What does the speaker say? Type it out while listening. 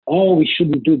oh, we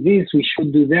shouldn't do this, we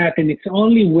should do that. And it's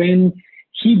only when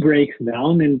he breaks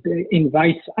down and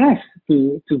invites us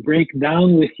to break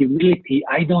down with humility.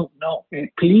 I don't know.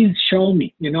 Please show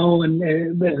me, and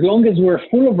as long as we're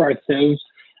full of ourselves,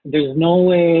 there's no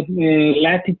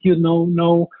latitude,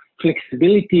 no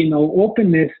flexibility, no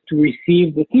openness to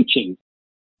receive the teaching.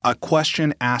 A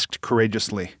question asked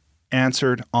courageously,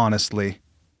 answered honestly,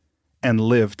 and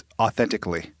lived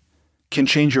authentically can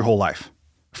change your whole life.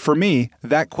 For me,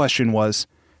 that question was,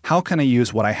 how can I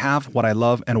use what I have, what I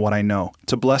love, and what I know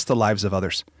to bless the lives of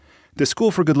others? The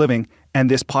School for Good Living and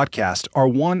this podcast are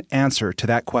one answer to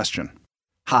that question.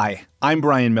 Hi, I'm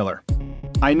Brian Miller.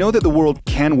 I know that the world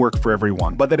can work for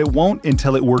everyone, but that it won't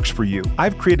until it works for you.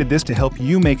 I've created this to help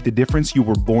you make the difference you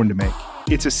were born to make.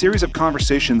 It's a series of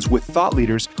conversations with thought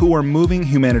leaders who are moving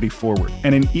humanity forward.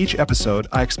 And in each episode,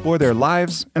 I explore their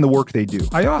lives and the work they do.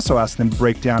 I also ask them to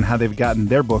break down how they've gotten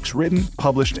their books written,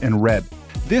 published, and read.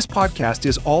 This podcast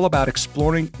is all about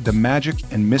exploring the magic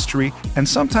and mystery, and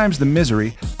sometimes the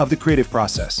misery, of the creative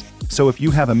process. So if you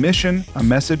have a mission, a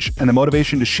message, and the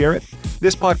motivation to share it,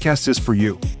 this podcast is for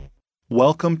you.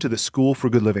 Welcome to the School for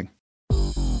Good Living.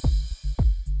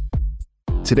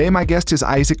 Today, my guest is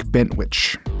Isaac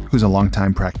Bentwich, who's a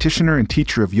longtime practitioner and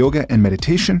teacher of yoga and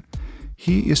meditation.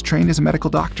 He is trained as a medical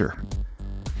doctor.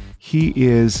 He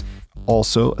is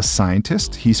also a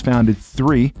scientist. He's founded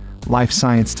 3 life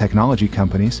science technology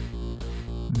companies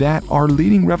that are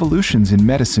leading revolutions in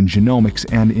medicine, genomics,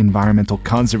 and environmental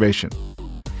conservation.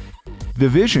 The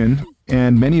vision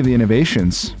and many of the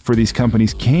innovations for these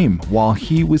companies came while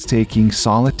he was taking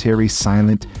solitary,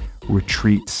 silent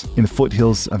retreats in the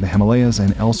foothills of the Himalayas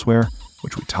and elsewhere,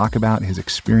 which we talk about his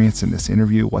experience in this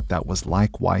interview, what that was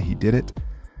like, why he did it,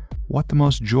 what the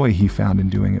most joy he found in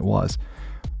doing it was.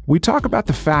 We talk about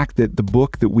the fact that the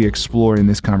book that we explore in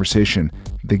this conversation,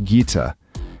 the Gita,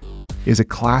 is a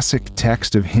classic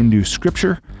text of Hindu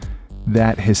scripture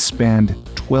that has spanned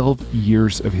 12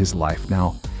 years of his life.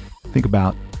 Now, think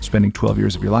about spending 12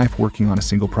 years of your life working on a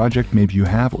single project. Maybe you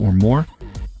have or more,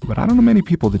 but I don't know many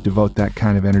people that devote that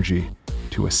kind of energy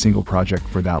to a single project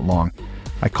for that long.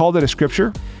 I called it a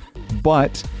scripture,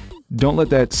 but don't let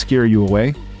that scare you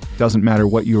away. Doesn't matter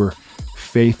what your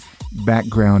faith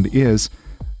background is.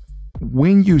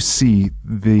 When you see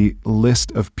the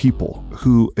list of people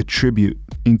who attribute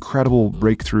incredible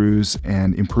breakthroughs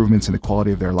and improvements in the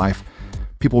quality of their life,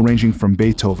 people ranging from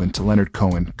Beethoven to Leonard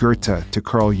Cohen, Goethe to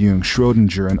Carl Jung,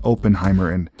 Schrödinger and Oppenheimer,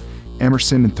 and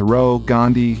Emerson and Thoreau,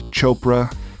 Gandhi,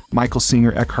 Chopra, Michael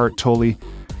Singer, Eckhart Tolle,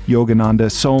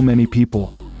 Yogananda, so many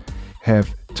people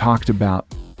have talked about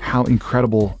how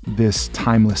incredible this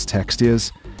timeless text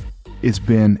is. It's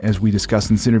been, as we discussed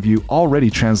in this interview,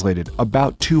 already translated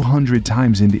about 200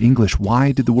 times into English.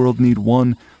 Why did the world need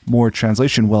one more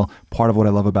translation? Well, part of what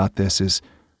I love about this is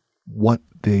what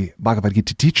the Bhagavad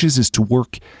Gita teaches is to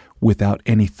work without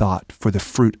any thought for the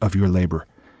fruit of your labor,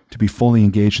 to be fully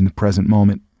engaged in the present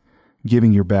moment,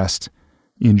 giving your best,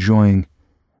 enjoying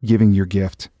giving your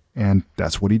gift, and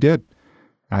that's what he did.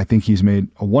 I think he's made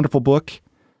a wonderful book.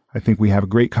 I think we have a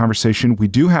great conversation. We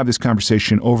do have this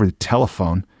conversation over the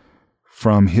telephone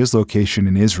from his location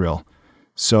in Israel.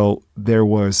 So there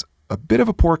was a bit of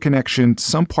a poor connection.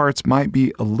 Some parts might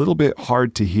be a little bit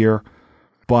hard to hear,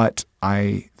 but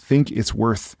I think it's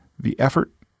worth the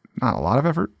effort. Not a lot of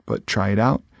effort, but try it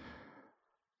out.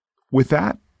 With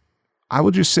that, I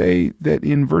will just say that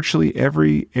in virtually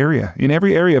every area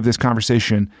of this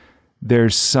conversation,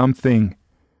 there's something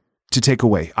to take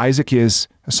away. Isaac is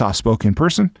a soft-spoken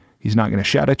person. He's not going to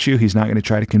shout at you. He's not going to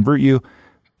try to convert you,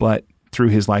 but through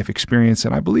his life experience,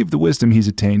 and I believe the wisdom he's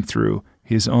attained through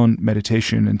his own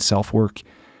meditation and self-work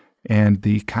and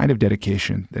the kind of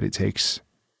dedication that it takes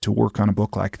to work on a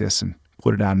book like this and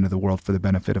put it out into the world for the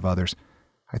benefit of others,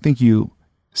 I think you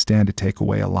stand to take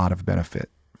away a lot of benefit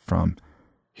from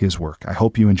his work. I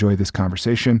hope you enjoy this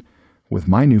conversation with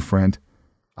my new friend,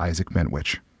 Isaac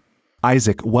Bentwich.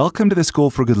 Isaac, welcome to the School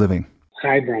for Good Living.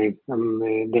 Hi, Brian.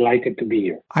 I'm delighted to be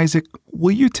here. Isaac,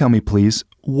 will you tell me, please,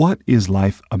 what is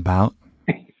life about?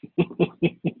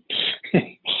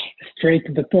 Straight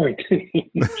to the point.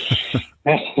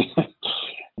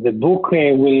 The book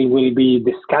will be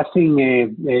discussing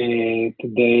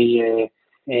today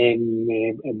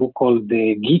a book called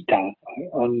Gita,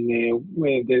 on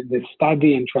the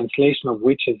study and translation of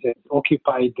which has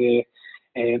occupied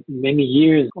many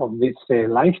years of this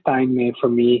lifetime for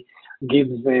me,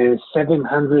 gives a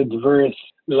 700-verse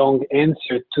long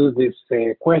answer to this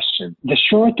question. The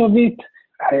short of it,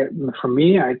 for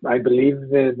me, I believe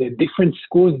the different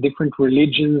schools, different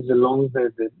religions along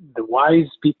the wise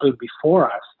people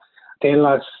before us tell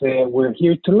us we're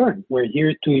here to learn, we're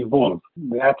here to evolve.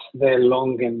 That's the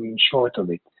long and short of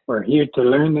it. We're here to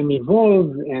learn and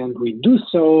evolve, and we do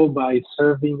so by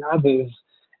serving others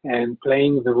and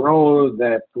playing the role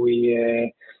that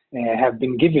we have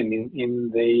been given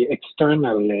in the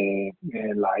external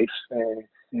life.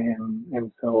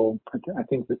 And so I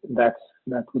think that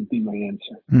would be my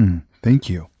answer. Thank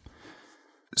you.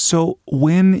 So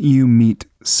when you meet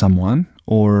someone,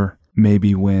 or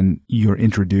maybe when you're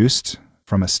introduced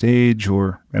from a stage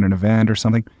or at an event or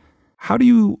something, how do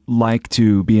you like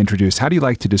to be introduced? How do you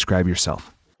like to describe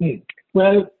yourself?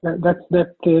 Well, that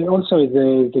also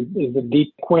is a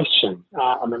deep question.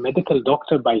 I'm a medical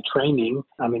doctor by training.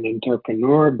 I'm an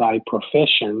entrepreneur by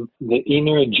profession. The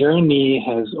inner journey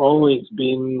has always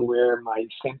been where my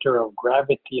center of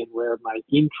gravity and where my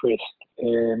interest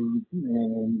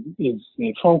is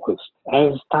focused.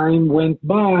 As time went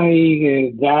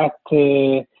by,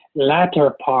 that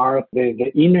latter part,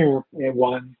 the inner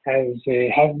one, has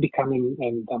become,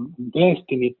 and I'm blessed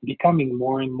in it, becoming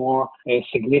more and more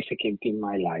significant in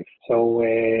my life. So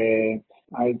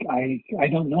I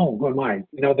don't know, who am I?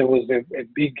 There was a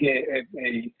big, a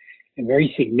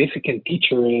very significant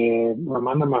teacher,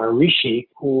 Ramana Maharishi,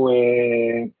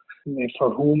 who for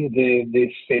whom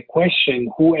this question,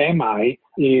 who am I,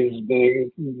 is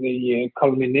the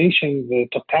culmination, the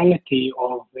totality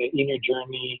of the inner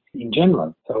journey in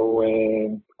general. So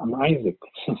I'm Isaac.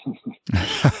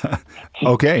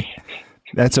 Okay,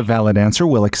 that's a valid answer.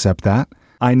 We'll accept that.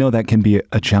 I know that can be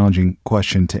a challenging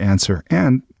question to answer.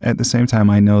 And at the same time,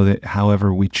 I know that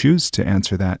however we choose to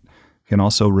answer that can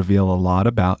also reveal a lot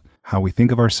about how we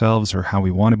think of ourselves or how we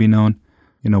want to be known,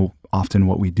 often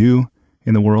what we do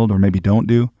in the world or maybe don't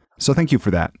do. So thank you for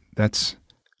that.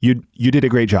 You did a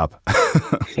great job.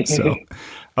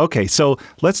 So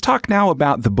let's talk now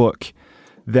about the book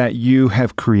that you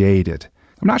have created.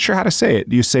 I'm not sure how to say it.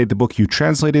 Do you say the book you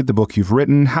translated, the book you've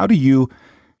written? How do you...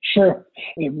 Sure.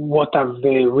 What I've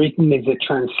written is a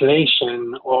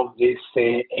translation of this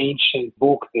ancient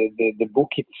book. The book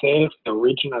itself, the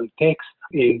original text,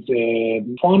 is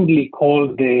fondly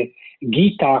called the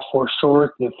Gita for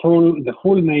short. The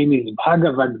full name is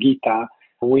Bhagavad Gita,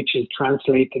 which is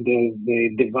translated as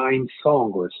the Divine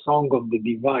Song or Song of the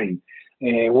Divine.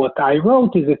 What I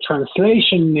wrote is a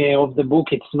translation of the book.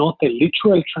 It's not a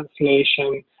literal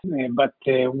translation, but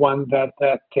one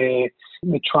that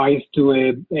tries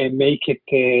to make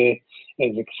it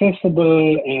as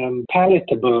accessible and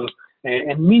palatable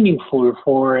and meaningful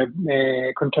for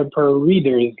contemporary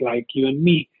readers like you and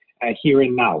me here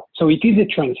and now. So it is a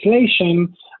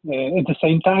translation. At the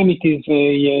same time, it is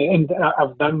and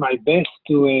I've done my best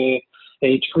to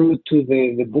stay true to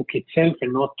the book itself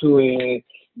and not to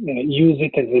use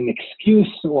it as an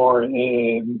excuse or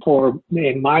for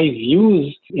my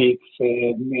views. It's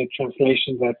a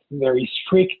translation that's very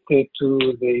strict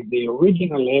to the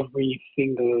original, every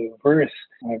single verse.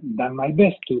 I've done my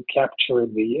best to capture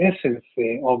the essence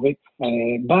of it.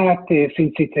 But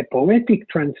since it's a poetic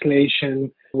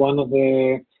translation, one of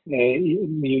the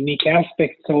unique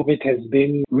aspects of it has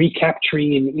been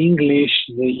recapturing in English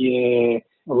the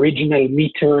original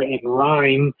meter and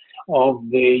rhyme of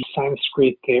the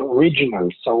Sanskrit original.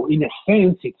 So in a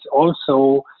sense, it's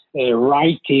also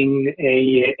writing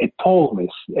a poem,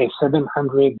 a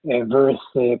 700 verse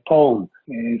poem.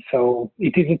 So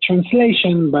it is a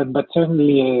translation, but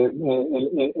certainly a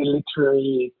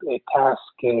literary task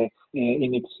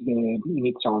in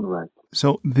its own right.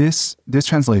 So this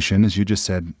translation, as you just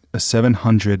said, a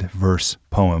 700 verse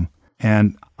poem,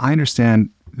 and I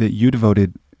understand that you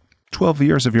devoted 12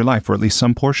 years of your life, or at least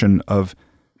some portion of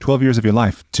 12 years of your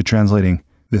life, to translating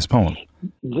this poem.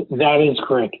 That is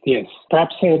correct, yes.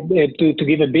 Perhaps to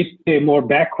give a bit more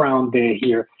background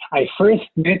here, I first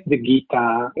met the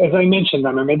Gita. As I mentioned,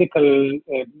 I'm a medical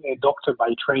doctor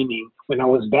by training. When I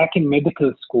was back in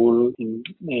medical school in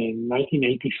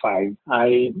 1985,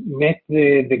 I met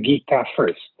the Gita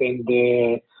first. And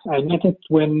I met it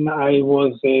when I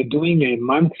was doing a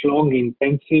month-long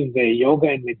intensive yoga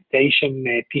and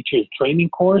meditation teacher's training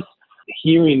course.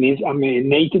 Here in Israel, I'm a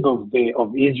native of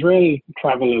Israel,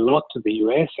 travel a lot to the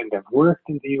U.S. and I've worked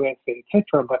in the U.S.,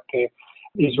 etc. But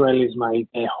Israel is my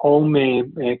home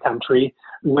country.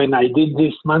 When I did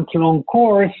this month-long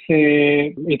course,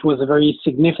 it was a very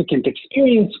significant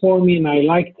experience for me, and I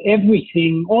liked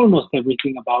everything, almost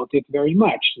everything about it very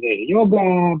much. The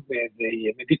yoga,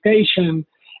 the meditation,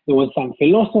 there was some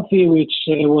philosophy, which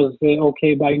was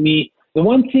okay by me. The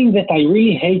one thing that I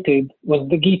really hated was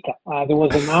the Gita. There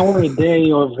was an hour a day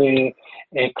of a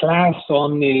class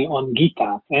on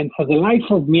Gita, and for the life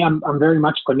of me, I'm very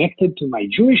much connected to my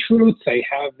Jewish roots. I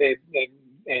have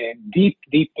deep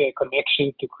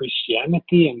connection to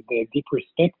Christianity and deep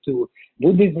respect to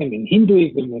Buddhism and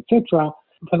Hinduism, etc.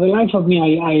 For the life of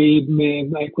me,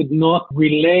 I could not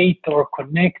relate or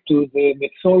connect to the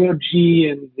mythology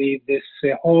and this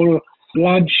whole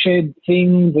bloodshed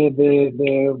thing,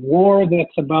 the war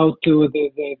that's about to,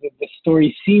 the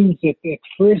story seems at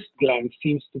first glance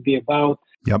seems to be about.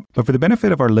 Yep. But for the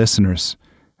benefit of our listeners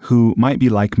who might be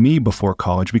like me before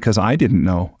college, because I didn't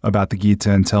know about the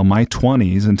Gita until my late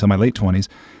 20s,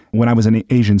 when I was an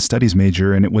Asian studies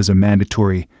major and it was a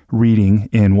mandatory reading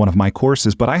in one of my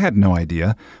courses, but I had no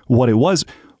idea what it was.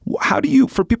 How do you,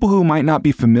 for people who might not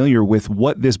be familiar with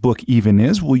what this book even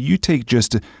is, will you take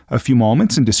just a few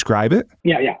moments and describe it?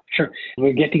 Yeah, sure.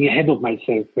 We're getting ahead of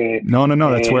myself. No.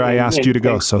 That's where I asked you to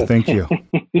go, so thank you.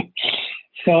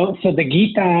 So the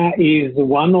Gita is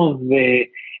one of the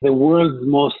world's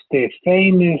most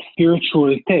famous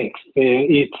spiritual texts.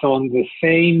 It's on the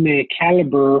same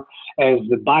caliber as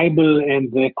the Bible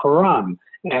and the Quran,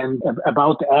 and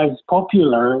about as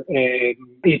popular.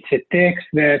 It's a text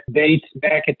that dates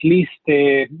back at least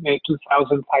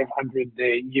 2,500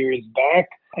 years back,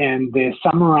 and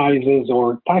summarizes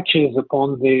or touches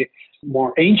upon the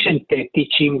more ancient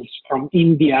teachings from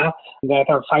India that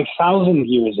are 5,000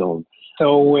 years old.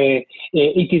 So it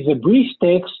is a brief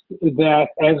text that,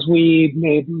 as we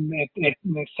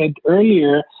said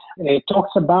earlier,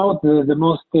 talks about the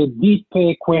most deep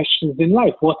questions in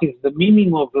life. What is the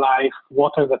meaning of life?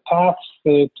 What are the paths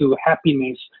to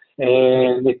happiness?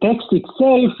 The text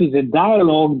itself is a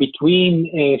dialogue between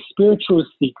a spiritual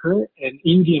seeker, an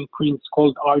Indian prince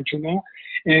called Arjuna,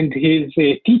 and his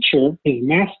teacher, his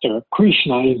master,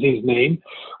 Krishna is his name,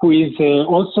 who is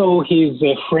also his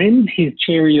friend, his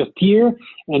charioteer,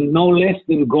 and no less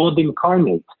than God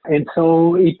incarnate. And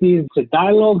so it is a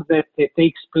dialogue that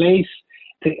takes place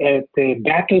at the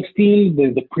battlefield.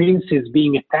 The prince is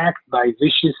being attacked by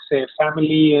vicious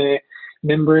family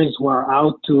members who are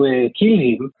out to kill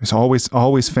him. It's always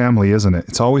family, isn't it?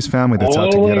 It's always family that's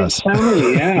out to get us.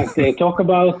 Family, yeah. They talk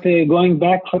about going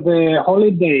back for the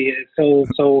holiday. So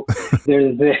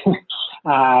there's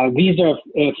these are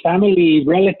family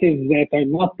relatives that are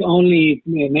not only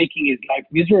making his life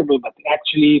miserable, but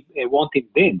actually want him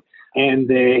dead. And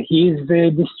he's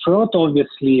distraught,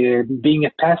 obviously, being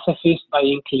a pacifist by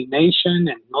inclination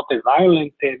and not a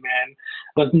violent man,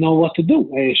 doesn't know what to do.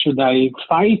 Should I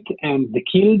fight and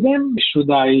kill them?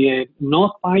 Should I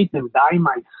not fight and die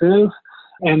myself?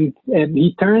 And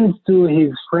he turns to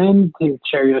his friend, his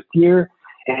charioteer,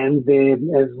 and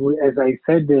as I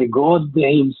said, God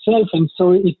himself. And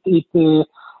so it is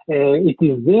there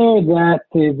that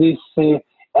this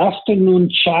afternoon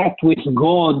chat with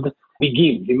God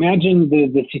begins. Imagine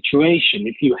the situation.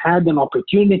 If you had an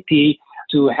opportunity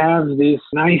to have this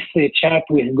nice chat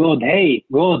with God, hey,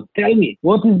 God, tell me,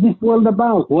 what is this world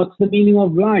about? What's the meaning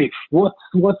of life? What's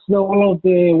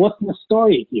the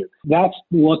story here? That's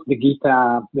what the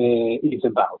Gita is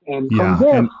about. And from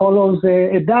there follows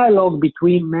a dialogue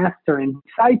between master and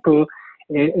disciple,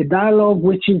 a dialogue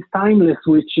which is timeless,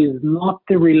 which is not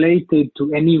related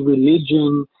to any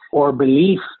religion or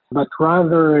belief, but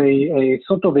rather a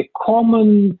sort of a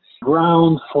common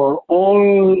ground for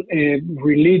all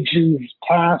religions,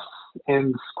 paths,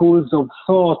 and schools of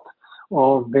thought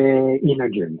of the inner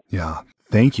journey. Yeah,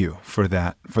 thank you for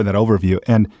that overview.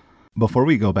 And before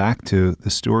we go back to the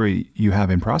story you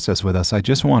have in process with us, I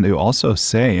just want to also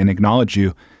say and acknowledge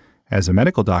you as a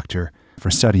medical doctor for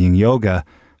studying yoga.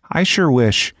 I sure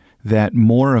wish that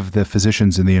more of the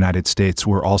physicians in the United States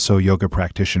were also yoga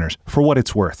practitioners, for what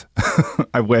it's worth.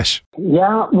 I wish.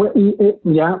 Yeah,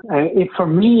 for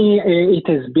me, it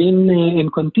has been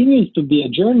and continues to be a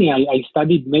journey. I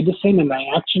studied medicine, and I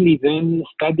actually then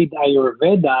studied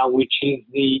Ayurveda, which is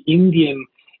the Indian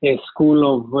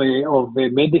school of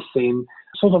medicine,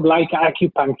 sort of like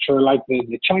acupuncture, like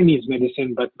the Chinese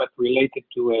medicine, but related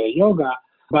to yoga.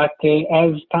 But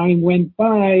as time went by,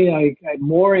 I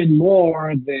more and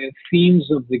more the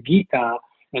themes of the Gita,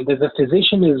 and as a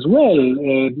physician as well,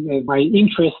 my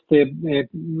interest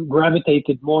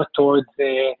gravitated more towards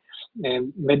the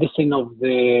medicine of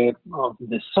the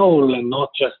soul and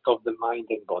not just of the mind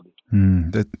and body.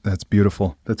 That's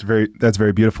beautiful. That's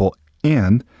very beautiful.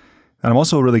 And I'm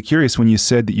also really curious when you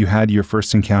said that you had your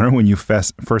first encounter when you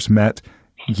first met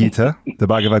Gita, the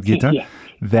Bhagavad Gita, yeah.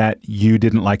 that you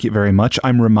didn't like it very much.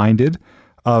 I'm reminded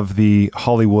of the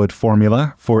Hollywood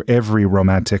formula for every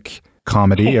romantic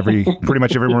comedy, pretty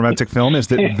much every romantic film, is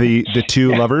that the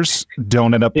two lovers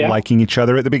don't end up liking each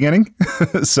other at the beginning.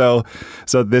 So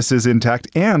this is intact.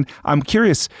 And I'm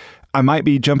curious, I might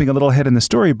be jumping a little ahead in the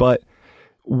story, but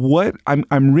what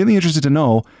I'm really interested to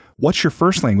know, what's your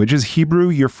first language? Is Hebrew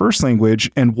your first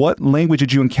language? And what language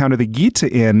did you encounter the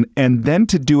Gita in? And then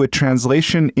to do a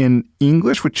translation in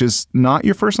English, which is not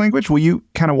your first language, will you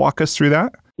kind of walk us through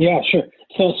that? Yeah, sure.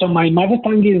 So my mother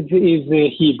tongue is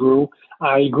Hebrew.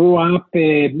 I grew up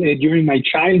during my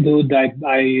childhood.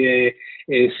 I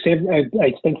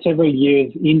spent several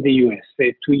years in the U.S.,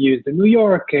 2 years in New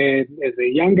York as a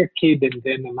younger kid, and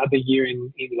then another year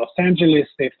in Los Angeles,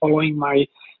 following my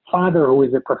father, who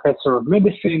is a professor of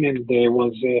medicine and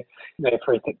was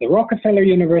first at the Rockefeller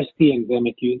University and then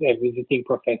a visiting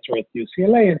professor at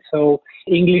UCLA. And so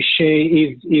English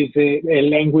is a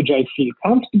language I feel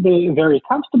very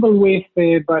comfortable with,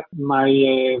 but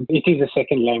it is a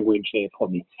second language for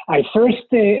me. I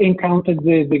first encountered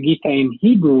the Gita in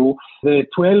Hebrew. The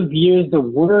 12 years of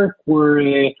work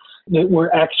were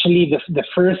actually the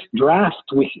first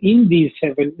draft within these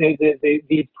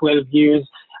 12 years.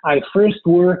 I first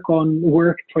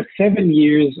worked for 7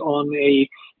 years on a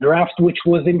draft which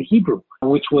was in Hebrew,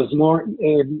 which was more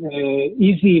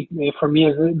easy for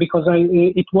me because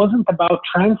it wasn't about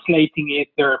translating it.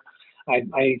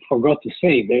 I forgot to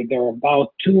say there are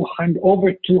about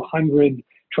over 200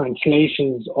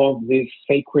 translations of this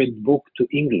sacred book to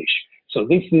English. So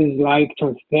this is like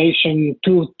translation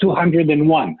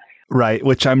 201. Right,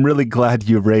 which I'm really glad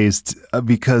you raised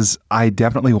because I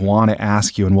definitely want to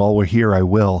ask you, and while we're here, I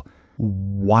will.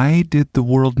 Why did the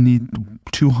world need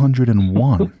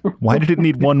 201? Why did it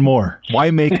need one more? Why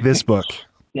make this book?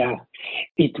 Yeah,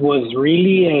 it was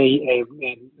really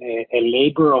a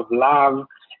labor of love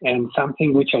and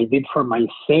something which I did for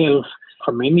myself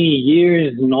for many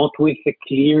years, not with a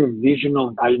clear vision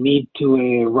of I need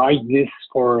to write this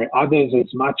for others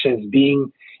as much as being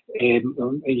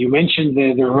you mentioned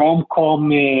the rom-com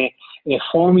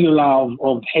formula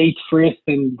of hate first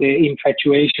and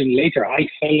infatuation later. I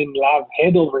fell in love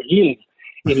head over heels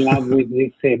in love with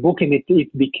this book, and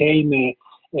it became a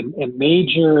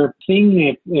major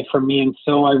thing for me. And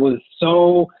so I was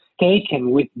so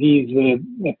taken with these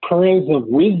pearls of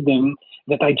wisdom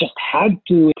that I just had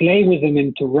to play with them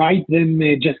and to write them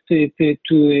just to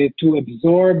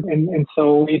absorb. And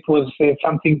so it was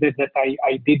something that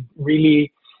I did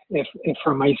really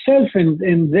for myself, and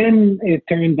then it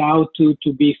turned out to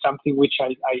be something which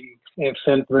I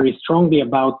felt very strongly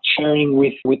about sharing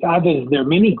with others. There are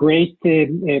many great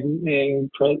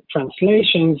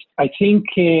translations. I think,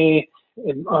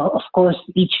 of course,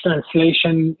 each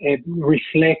translation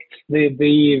reflects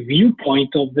the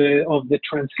viewpoint of the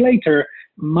translator.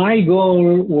 My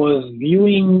goal was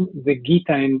viewing the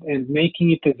Gita and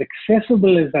making it as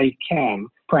accessible as I can,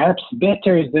 perhaps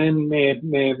better than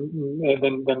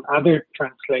other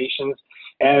translations,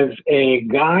 as a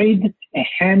guide, a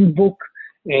handbook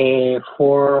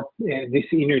for this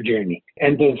inner journey.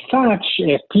 And as such,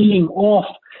 peeling off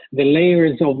the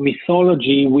layers of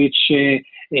mythology which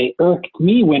irked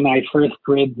me when I first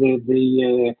read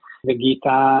the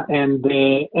Gita, and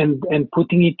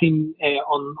putting it in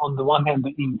on the one hand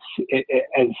in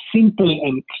as simple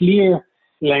and clear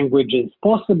language as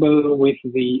possible, with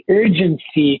the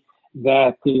urgency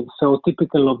that is so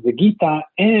typical of the Gita,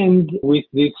 and with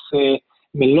this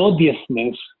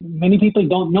melodiousness. Many people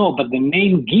don't know, but the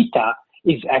name Gita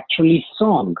is actually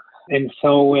song. And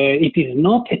so it is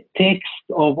not a text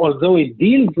of, although it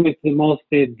deals with the most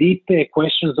deep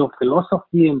questions of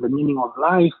philosophy and the meaning of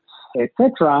life,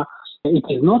 etc., it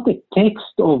is not a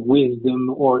text of wisdom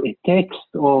or a text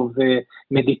of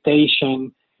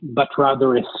meditation, but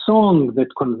rather a song that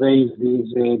conveys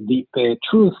these deep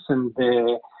truths, and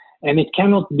it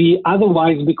cannot be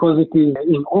otherwise, because it is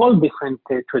in all different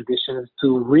traditions.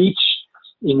 To reach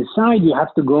inside, you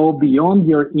have to go beyond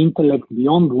your intellect,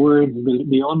 beyond words,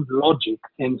 beyond logic.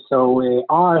 And so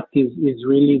art is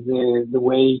really the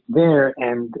way there,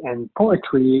 and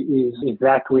poetry is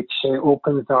that which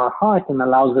opens our heart and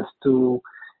allows us to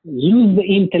use the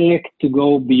intellect to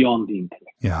go beyond the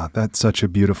intellect. Yeah, that's such a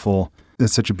beautiful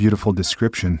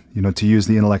description, to use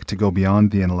the intellect to go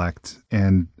beyond the intellect.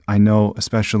 And I know,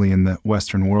 especially in the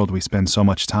Western world, we spend so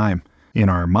much time in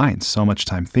our minds, so much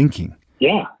time thinking.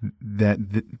 Yeah. That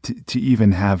to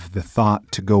even have the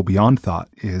thought to go beyond thought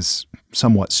is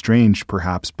somewhat strange,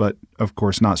 perhaps, but of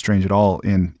course not strange at all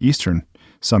in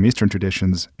some Eastern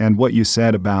traditions. And what you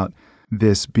said about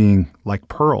this being like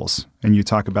pearls, and you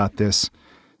talk about this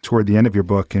toward the end of your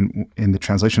book in the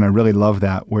translation, I really love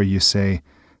that, where you say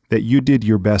that you did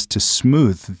your best to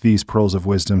smooth these pearls of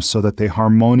wisdom so that they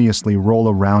harmoniously roll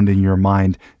around in your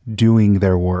mind doing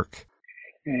their work.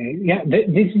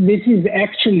 This is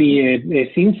actually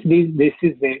since this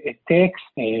is a text.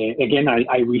 Again,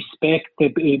 I respect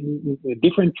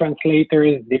different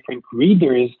translators, different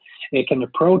readers can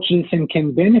approach this and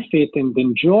can benefit and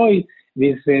enjoy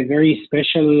this very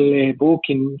special book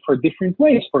for different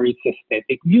ways, for its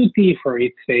aesthetic beauty, for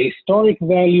its historic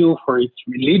value, for its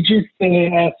religious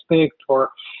aspect, for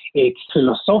its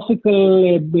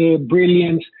philosophical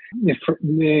brilliance.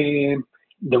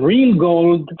 The real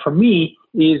gold for me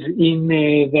is in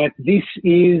that this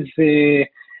is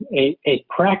a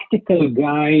practical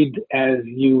guide as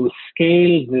you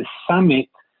scale the summit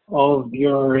of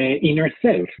your inner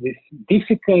self. This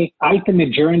difficult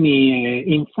ultimate journey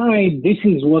inside, this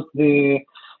is what the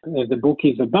book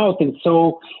is about. And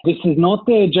so this is not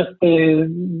just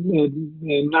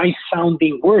nice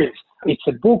sounding words. It's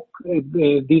a book.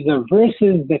 These are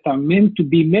verses that are meant to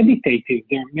be meditative.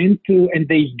 They're meant to, and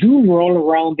they do roll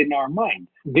around in our mind.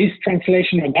 This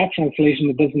translation or that translation,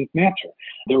 it doesn't matter.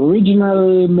 The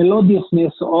original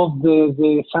melodiousness of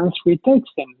the Sanskrit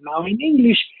text, and now in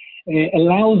English,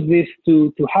 allows this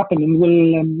to happen.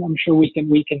 And I'm sure we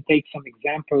can take some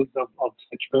examples of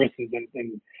such verses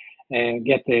and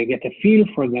get a feel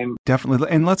for them. Definitely.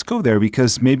 And let's go there,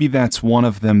 because maybe that's one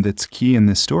of them that's key in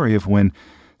this story of when.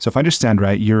 So if I understand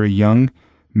right, you're a young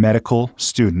medical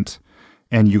student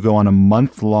and you go on a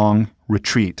month-long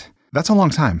retreat. That's a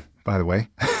long time, by the way.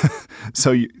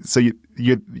 So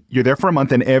you're there for a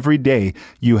month, and every day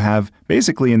you have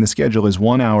basically in the schedule is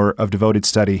 1 hour of devoted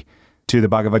study to the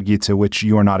Bhagavad Gita, which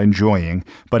you are not enjoying.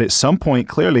 But at some point,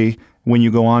 clearly, when you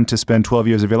go on to spend 12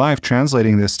 years of your life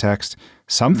translating this text,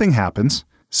 something happens.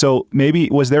 So maybe,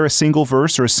 was there a single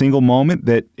verse or a single moment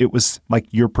that it was like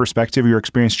your perspective, your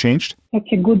experience changed? That's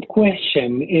a good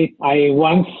question. I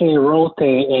once wrote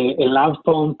a love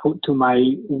poem to my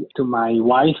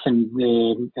wife and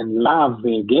love,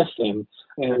 Geffen,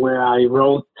 where I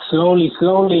wrote slowly,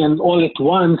 and all at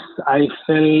once I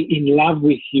fell in love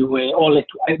with you.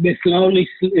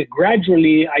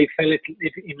 Gradually I fell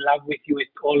in love with you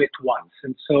all at once.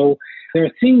 And so there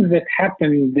are things that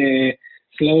happened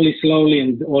slowly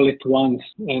and all at once,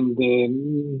 and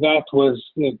that was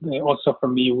also for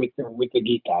me with the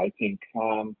Gita, I think.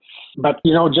 But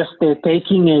just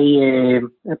taking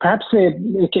perhaps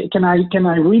can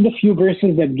I read a few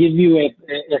verses that give you a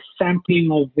sampling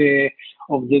of the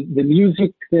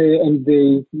music, and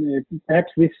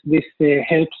perhaps this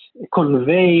helps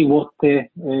convey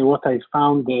what I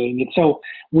found in it. So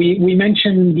we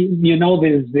mentioned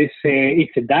there's this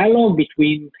it's a dialogue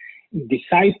between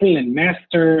disciple and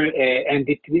master, and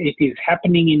it is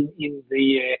happening in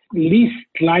the least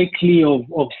likely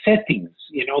of settings.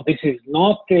 This is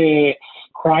not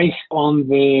Christ on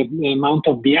the Mount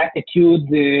of Beatitude.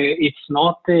 It's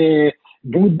not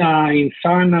Buddha in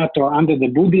Sarnath or under the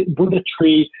Buddha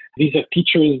tree. These are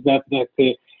teachers that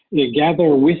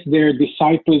gather with their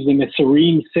disciples in a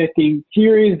serene setting.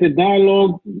 Here is the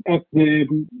dialogue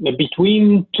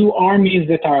between two armies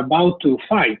that are about to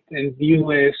fight, and you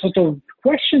sort of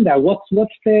question that.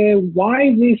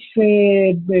 Why this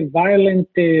violent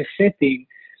setting?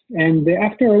 And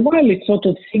after a while, it sort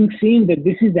of sinks in that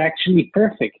this is actually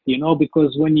perfect,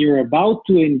 because when you're about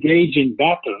to engage in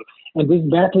battle, and this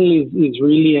battle is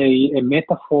really a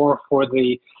metaphor for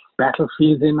the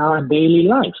battlefields in our daily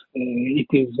life. It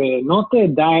is not a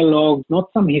dialogue, not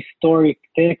some historic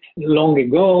text long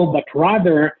ago, but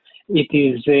rather it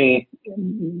is the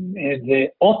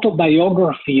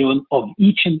autobiography of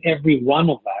each and every one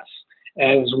of us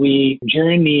as we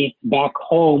journey back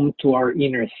home to our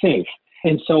inner self.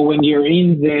 And so when you're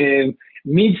in the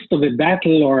midst of a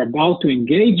battle or about to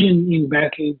engage in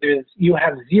battle, you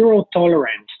have zero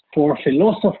tolerance for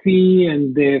philosophy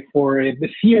and for the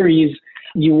theories.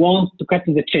 You want to cut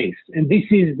to the chase, and this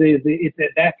is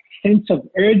that sense of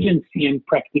urgency and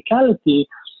practicality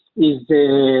is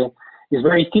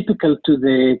very typical to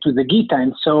the Gita.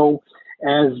 And so,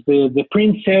 as the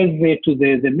prince says to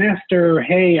the master,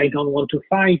 "Hey, I don't want to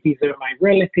fight. These are my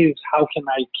relatives. How can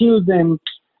I kill them?"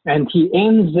 And he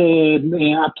ends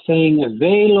up saying, "A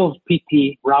veil of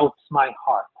pity routs my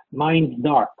heart. Mine's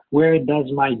dark. Where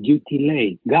does my duty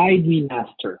lay? Guide me,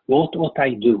 master. What ought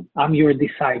I do? I'm your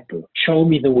disciple. Show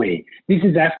me the way." This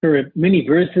is after many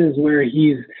verses where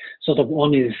he's sort of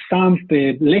on his stump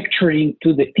lecturing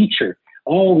to the teacher.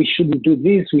 Oh, we shouldn't do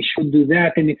this, we should do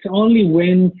that. And it's only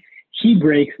when he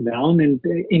breaks down and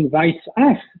invites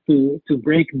us to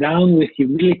break down with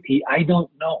humility. "I don't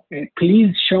know.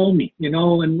 Please show me."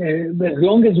 And as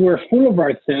long as we're full of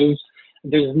ourselves,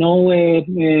 there's no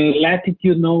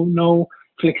latitude, no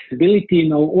flexibility,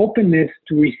 no openness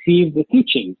to receive the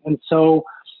teaching. And so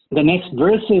The next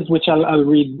verses, which I'll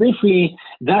read briefly,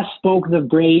 thus spoke the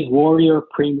brave warrior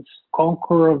prince,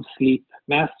 conqueror of sleep,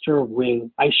 master of will.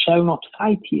 I shall not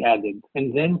fight, he added,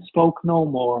 and then spoke no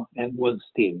more and was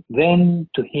still. Then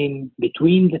to him,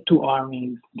 between the two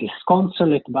armies,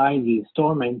 disconsolate by these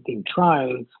tormenting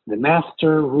trials, the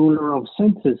master ruler of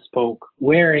senses spoke,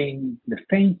 wearing the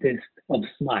faintest of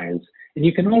smiles. And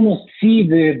you can almost see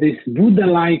this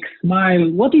Buddha-like smile.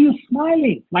 What are you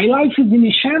smiling? My life is in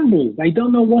a shambles. I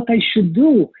don't know what I should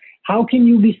do. How can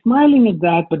you be smiling at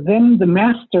that? But then the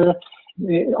master,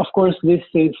 of course, this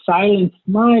silent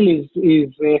smile is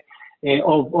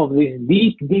of this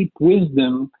deep, deep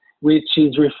wisdom, which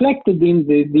is reflected in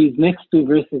these next two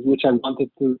verses, which I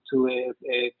wanted to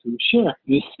share.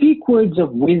 You speak words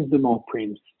of wisdom, O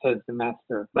prince, says the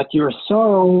master, but your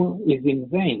sorrow is in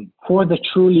vain. For the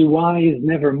truly wise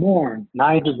never mourn,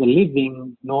 neither the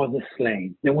living nor the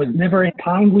slain. There was never a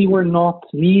time we were not,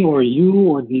 me or you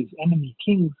or these enemy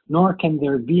kings, nor can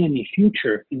there be any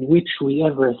future in which we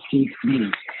ever cease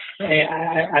being.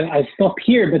 I'll stop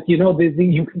here, but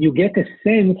you get a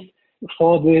sense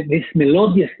for this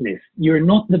melodiousness. You're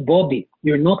not the body,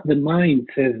 you're not the mind,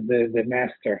 says the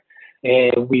master.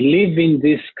 We live in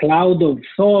this cloud of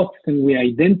thoughts, and we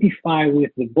identify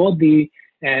with the body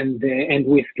and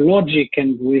with logic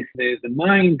and with the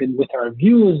mind and with our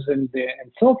views and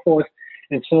so forth.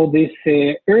 And so this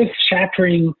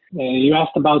earth-shattering, you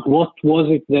asked about what was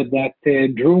it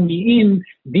that drew me in.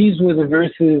 These were the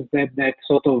verses that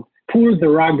sort of pull the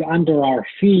rug under our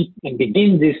feet and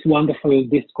begin this wonderful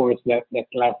discourse that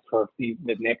lasts for the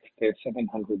next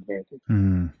 700 verses.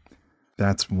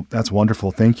 That's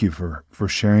wonderful. Thank you for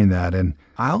sharing that. And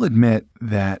I'll admit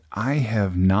that I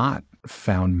have not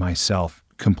found myself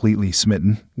completely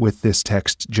smitten with this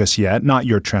text just yet. Not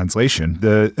your translation,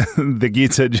 the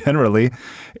Gita generally,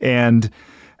 and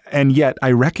yet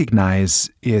I recognize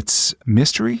its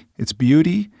mystery, its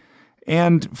beauty.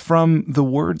 And from the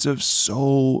words of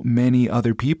so many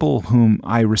other people whom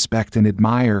I respect and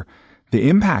admire, the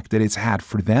impact that it's had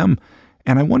for them.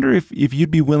 And I wonder if you'd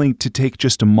be willing to take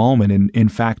just a moment. And in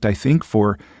fact, I think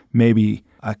for maybe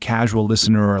a casual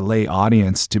listener or a lay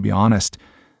audience, to be honest,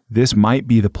 this might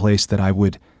be the place that I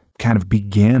would kind of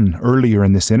begin earlier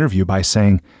in this interview by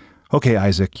saying, okay,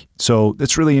 Isaac, so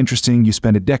it's really interesting. You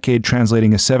spent a decade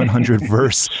translating a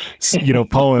 700-verse,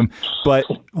 poem, but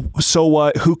so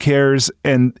what? Who cares?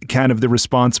 And kind of the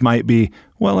response might be,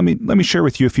 well, let me share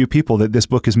with you a few people that this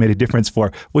book has made a difference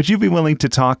for. Would you be willing to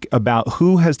talk about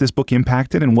who has this book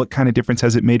impacted and what kind of difference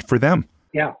has it made for them?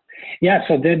 Yeah.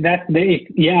 So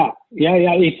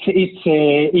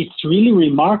it's really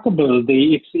remarkable.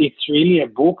 It's really a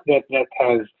book that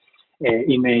has,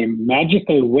 in a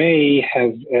magical way,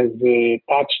 has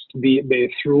touched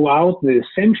throughout the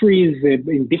centuries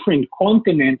in different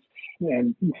continents.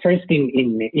 First,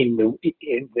 in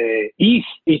the East,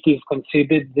 it is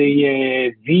considered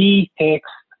the text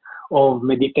of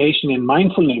meditation and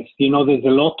mindfulness. There's a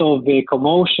lot of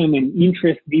commotion and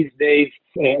interest these days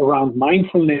around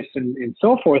mindfulness and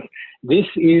so forth. This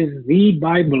is the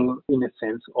Bible, in a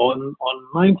sense, on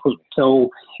mindfulness. So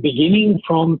beginning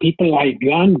from people like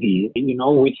Gandhi,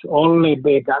 which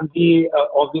Gandhi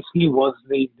obviously was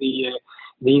the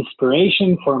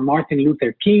inspiration for Martin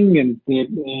Luther King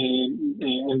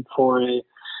and for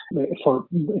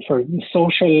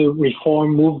social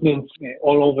reform movements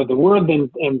all over the world,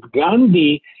 and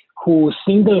Gandhi, who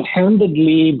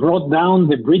single-handedly brought down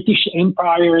the British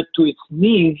Empire to its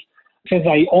knees, says,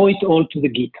 I owe it all to the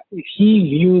Gita. He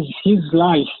views his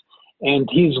life and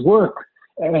his work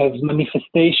as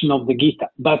manifestation of the Gita.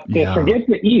 But forget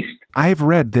the East. I've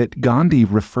read that Gandhi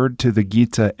referred to the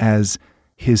Gita as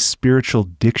his spiritual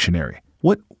dictionary.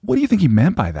 What do you think he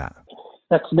meant by that?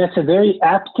 That's a very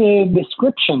apt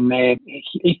description.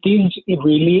 It is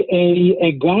really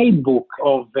a guidebook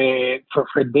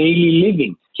for daily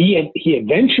living. He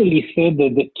eventually said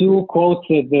that the two quotes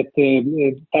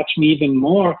that touch me even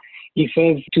more. He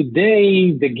says,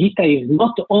 today the Gita is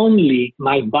not only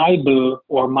my Bible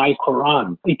or my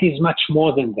Quran. It is much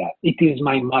more than that. It is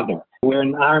my mother.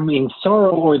 When I'm in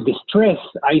sorrow or distress,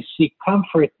 I seek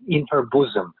comfort in her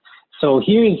bosom. So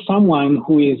here is someone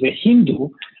who is a Hindu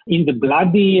in the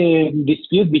bloody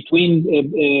dispute between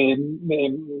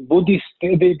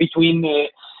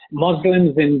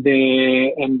Muslims and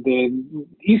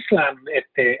Islam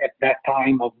at that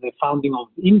time of the founding of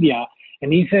India.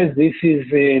 And he says this is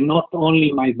not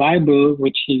only my Bible,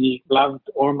 which he loved,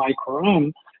 or my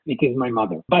Quran, it is my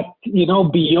mother. But,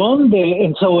 beyond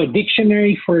and so a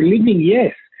dictionary for living,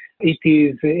 yes, it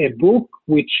is a book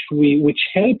which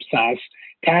helps us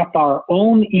tap our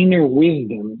own inner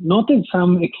wisdom, not as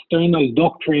some external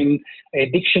doctrine, a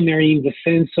dictionary in the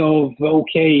sense of,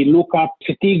 okay, look up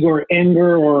fatigue or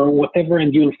anger or whatever,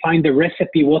 and you'll find a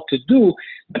recipe what to do,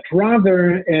 but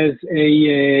rather as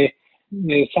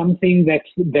something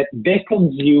that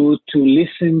beckons you to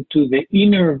listen to the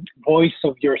inner voice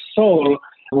of your soul,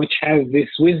 which has this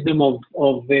wisdom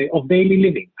of daily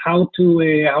living, how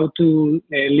to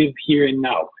live here and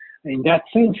now. In that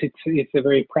sense, it's a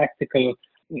very practical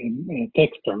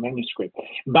text or manuscript.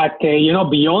 But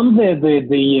beyond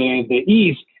the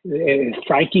ease,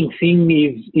 striking thing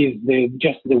is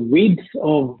just the width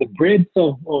of the breadth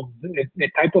of the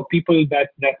type of people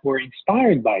that were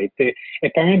inspired by it.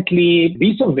 Apparently,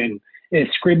 Beethoven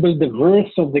scribbled the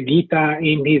verse of the Gita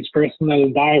in his personal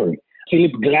diary.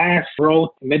 Philip Glass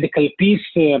wrote a medical piece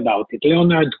about it.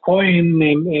 Leonard Cohen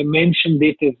mentioned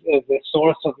it as a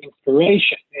source of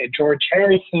inspiration. George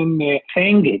Harrison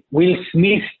sang it. Will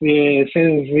Smith says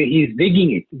he's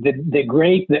digging it.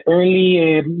 The early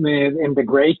and the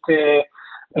great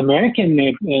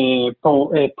American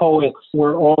poets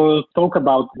were all talk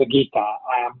about the Gita.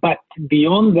 But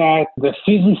beyond that, the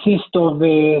physicist of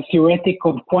the theoretic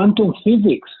of quantum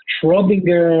physics,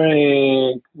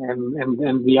 Schrödinger,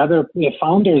 and the other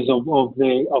founders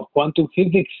of quantum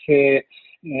physics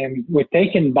were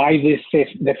taken by this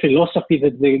the philosophy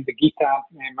that the Gita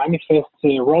manifests.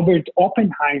 Robert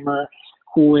Oppenheimer,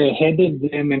 who headed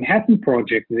the Manhattan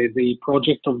Project, the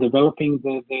project of developing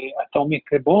the atomic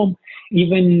bomb,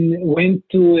 even went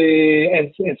to as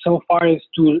so far as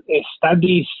to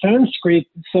study Sanskrit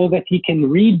so that he can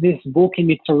read this book in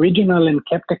its original and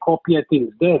kept a copy at his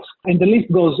desk. And the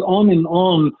list goes on and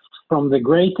on, from the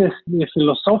greatest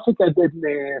philosophical,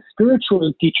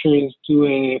 spiritual teachers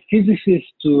to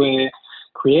physicists to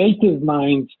creative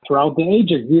minds throughout the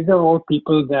ages. These are all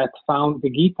people that found the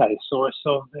Gita a source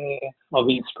of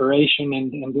inspiration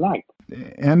and light.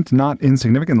 And not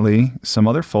insignificantly, some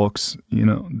other folks,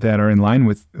 that are in line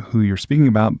with who you're speaking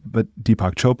about, but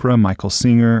Deepak Chopra, Michael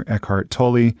Singer, Eckhart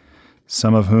Tolle,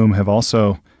 some of whom have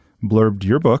also blurbed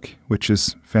your book, which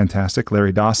is fantastic.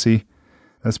 Larry Dossey.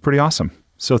 That's pretty awesome.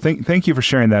 So thank you for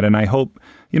sharing that. And I hope,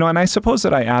 and I suppose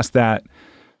that I asked that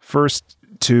first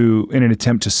in an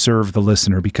attempt to serve the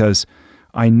listener, because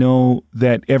I know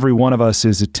that every one of us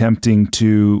is attempting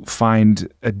to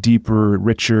find a deeper,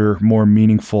 richer, more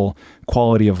meaningful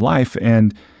quality of life.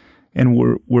 And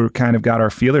we're kind of got our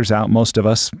feelers out, most of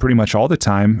us, pretty much all the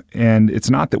time. And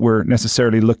it's not that we're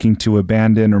necessarily looking to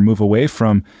abandon or move away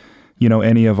from,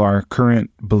 any of our current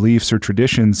beliefs or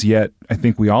traditions, yet I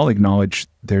think we all acknowledge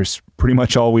there's pretty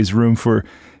much always room for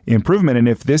improvement. And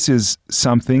if this is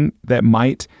something that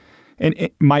might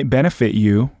benefit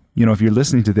you, if you're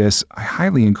listening to this, I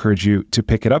highly encourage you to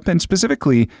pick it up. And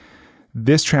specifically,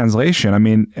 this translation, I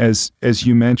mean, as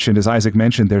you mentioned, as Isaac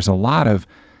mentioned, there's a lot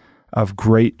of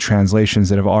great translations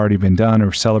that have already been done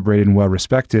or celebrated and well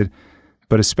respected.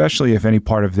 But especially if any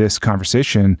part of this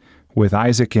conversation with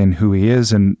Isaac and who he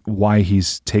is and why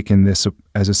he's taken this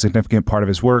as a significant part of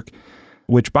his work,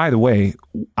 which, by the way,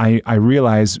 I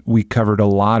realize we covered a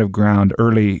lot of ground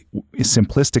early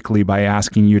simplistically by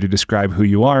asking you to describe who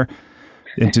you are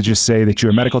and to just say that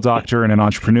you're a medical doctor and an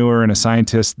entrepreneur and a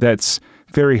scientist. That's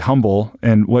very humble,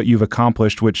 and what you've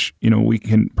accomplished, which we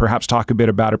can perhaps talk a bit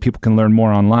about or people can learn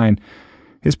more online,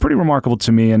 is pretty remarkable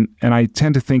to me. And I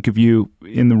tend to think of you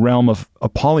in the realm of a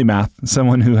polymath,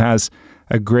 someone who has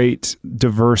a great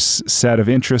diverse set of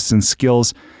interests and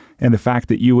skills. And the fact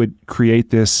that you would create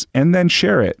this and then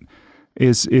share it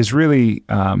is really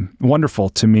wonderful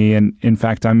to me. And in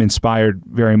fact, I'm inspired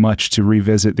very much to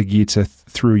revisit the Gita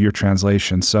through your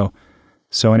translation. So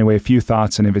anyway, a few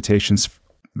thoughts and invitations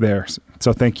there.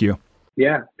 So thank you.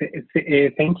 Yeah,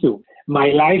 thank you. My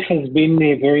life has been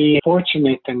very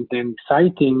fortunate and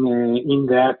exciting in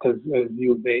that, as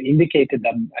you've indicated,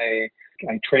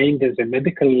 I trained as a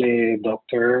medical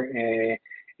doctor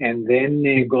and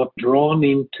then got drawn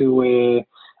into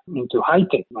high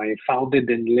tech. I founded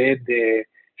and led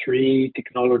 3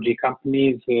 technology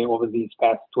companies over these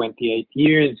past 28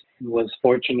 years. I was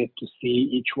fortunate to see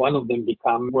each one of them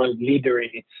become world leader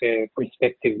in its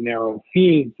respective narrow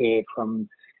fields, from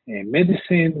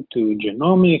medicine to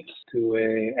genomics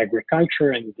to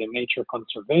agriculture and nature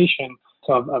conservation.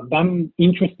 So I've done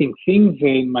interesting things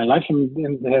in my life and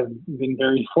have been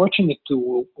very fortunate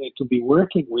to be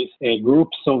working with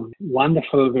groups of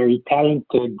wonderful, very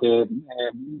talented,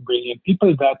 brilliant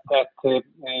people that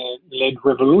led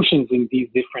revolutions in these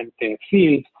different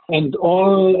fields. And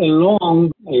all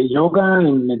along, yoga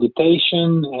and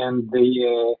meditation and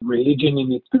the religion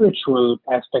in its spiritual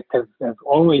aspect have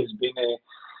always been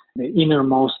the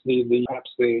innermost,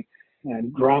 perhaps the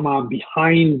drama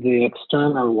behind the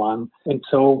external one. And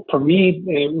so for me,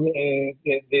 the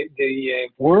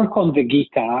work on the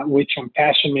Gita, which I'm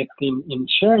passionate in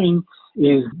sharing,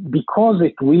 is because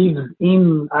it weaves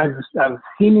in, I've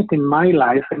seen it in my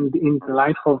life and in the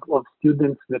life of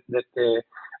students that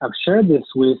I've shared this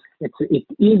with. It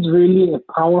is really a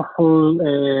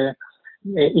powerful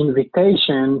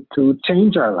invitation to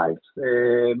change our lives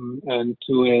and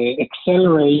to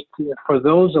accelerate for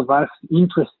those of us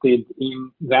interested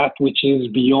in that which is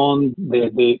beyond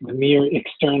the mere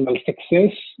external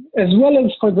success, as well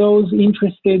as for those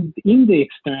interested in the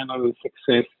external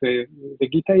success. The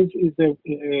Gita is a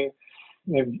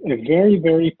very,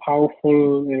 very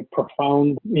powerful,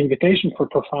 profound invitation for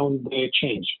profound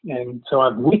change. And so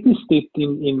I've witnessed it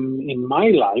in my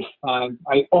life.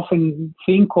 I often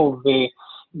think of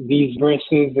these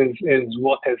verses as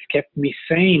what has kept me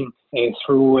sane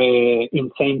through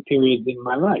insane periods in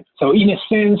my life. So in a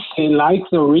sense, like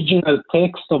the original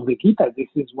text of the Gita, this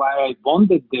is why I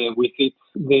bonded with it.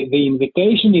 The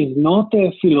invitation is not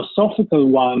a philosophical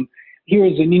one. Here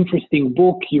is an interesting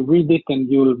book, you read it and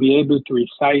you'll be able to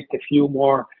recite a few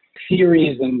more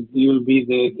theories and you'll be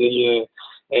the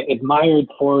admired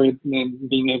for it and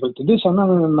being able to do so.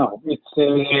 No.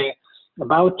 It's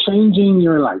about changing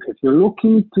your life. If you're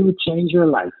looking to change your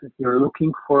life, if you're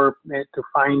looking for to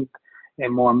find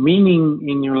more meaning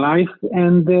in your life,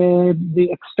 and the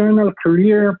external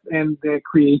career and the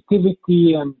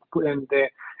creativity and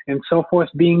so forth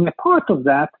being a part of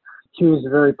that, here's a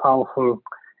very powerful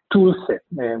tool set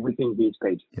within these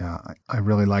pages. Yeah, I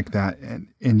really like that.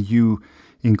 And you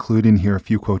include in here a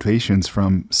few quotations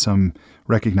from some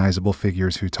recognizable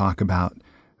figures who talk about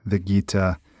the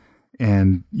Gita.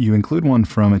 And you include one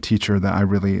from a teacher that I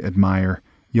really admire,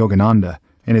 Yogananda.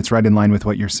 And it's right in line with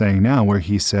what you're saying now, where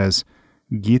he says,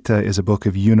 Gita is a book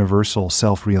of universal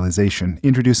self-realization,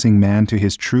 introducing man to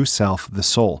his true self, the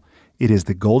soul. It is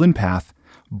the golden path,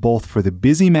 both for the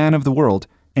busy man of the world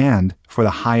and for the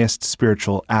highest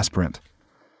spiritual aspirant.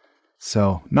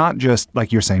 So not just,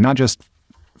 like you're saying, not just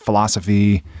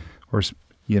philosophy or,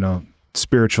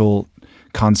 spiritual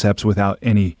concepts without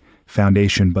any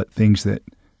foundation, but things that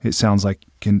it sounds like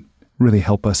can really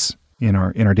help us in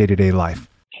our day-to-day life.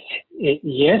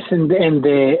 Yes, and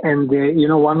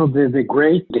one of the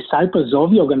great disciples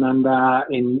of Yogananda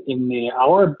in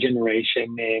our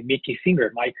generation,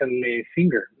 Michael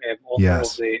Singer, author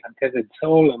of the Untethered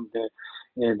Soul and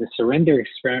the Surrender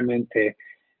Experiment.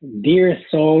 Dear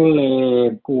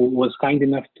soul, who was kind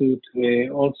enough to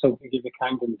also give a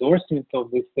kind endorsement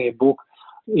of this book,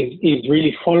 is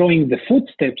really following the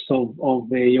footsteps of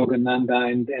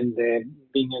Yogananda and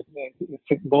being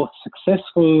both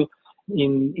successful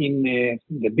in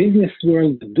the business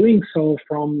world, doing so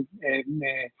from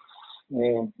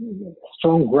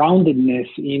strong groundedness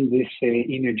in this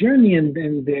inner journey, and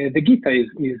the Gita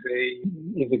is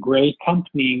a great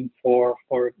accompanying for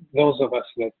those of us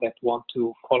that want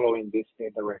to follow in this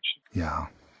direction. Yeah.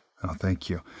 Oh, thank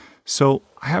you. So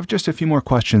I have just a few more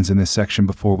questions in this section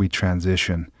before we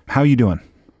transition. How are you doing?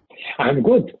 I'm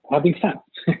good. Having fun.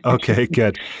 Okay,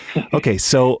 good. Okay,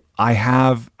 so I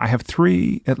have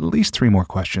at least three more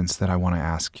questions that I want to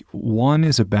ask. One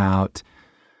is about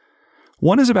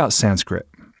Sanskrit.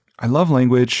 I love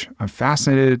language. I'm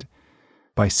fascinated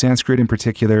by Sanskrit in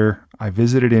particular. I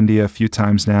visited India a few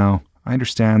times now. I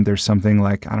understand there's something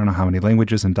like, I don't know how many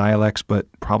languages and dialects, but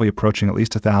probably approaching at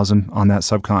least 1,000 on that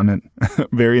subcontinent.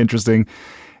 Very interesting.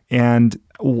 And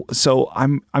so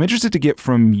I'm interested to get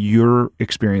from your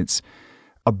experience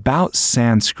about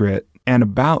Sanskrit and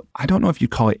about, I don't know if you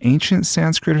call it ancient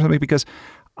Sanskrit or something, because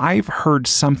I've heard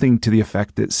something to the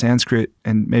effect that Sanskrit,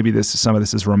 and maybe some of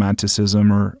this is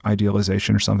romanticism or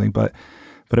idealization or something, but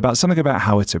about something about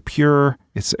how it's a pure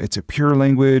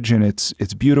language and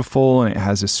it's beautiful and it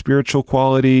has a spiritual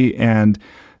quality, and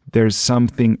there's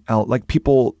something else, like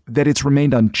people, that it's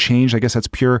remained unchanged. I guess that's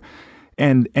pure.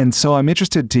 And so I'm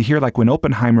interested to hear, like, when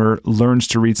Oppenheimer learns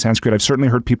to read Sanskrit, I've certainly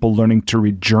heard people learning to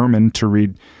read German, to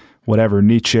read whatever,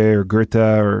 Nietzsche or Goethe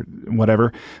or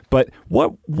whatever. But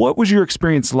what was your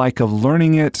experience like of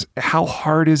learning it? How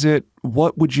hard is it?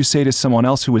 What would you say to someone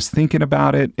else who was thinking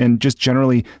about it? And just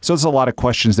generally, so there's a lot of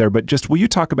questions there, but just will you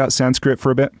talk about Sanskrit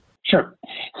for a bit? Sure.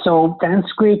 So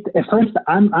Sanskrit, first,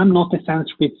 I'm not a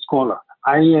Sanskrit scholar.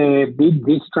 I did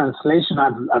this translation.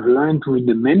 I've learned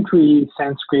rudimentary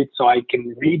Sanskrit, so I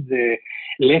can read the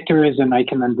letters and I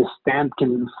can understand,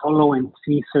 can follow and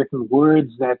see certain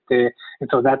words and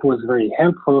so that was very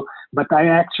helpful. But I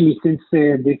actually, since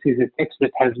this is a text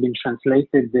that has been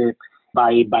translated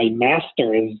by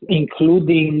masters,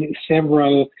 including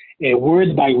several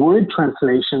word-by-word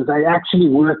translations, I actually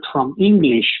worked from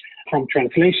English from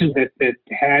translations that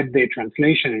had the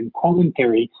translation and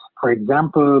commentary, for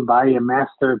example, by a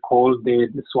master called the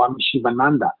Swami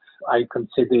Shivananda. I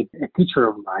consider a teacher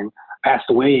of mine, passed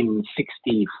away in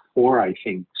 64, I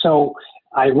think. So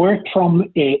I worked from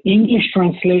English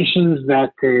translations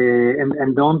that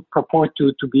and don't purport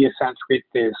to be a Sanskrit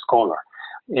scholar.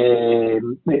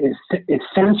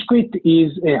 Sanskrit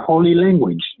is a holy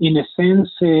language in a sense,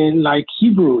 like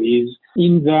Hebrew is,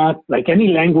 in that, like any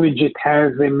language, it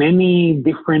has many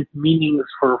different meanings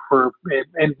for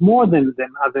and more than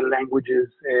other languages.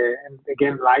 And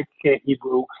again, like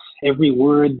Hebrew, every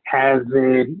word has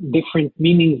different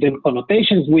meanings and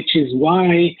connotations, which is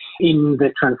why in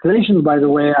the translation, by the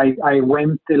way, I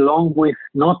went along with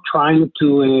not trying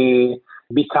to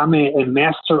become a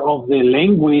master of the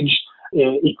language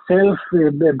itself,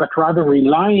 but rather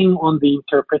relying on the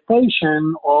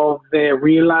interpretation of the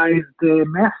realized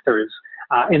masters,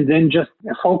 and then just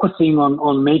focusing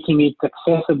on making it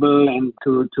accessible and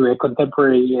to a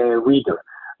contemporary reader.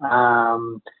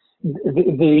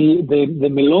 The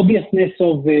melodiousness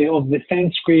of the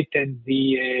Sanskrit and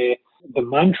the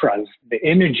mantras, the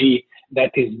energy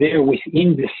that is there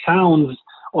within the sounds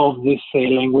of this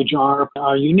language are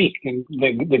unique. And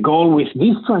the goal with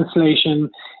this translation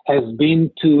has been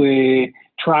to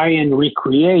try and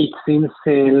recreate, since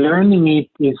learning it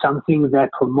is something that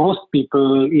for most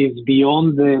people is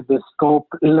beyond the scope.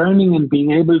 Learning and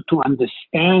being able to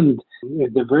understand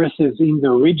the verses in the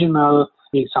original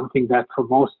is something that for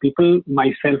most people,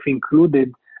 myself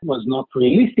included, was not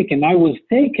realistic. And I was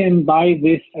taken by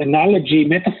this analogy,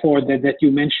 metaphor that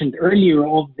you mentioned earlier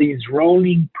of these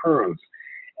rolling pearls.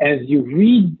 As you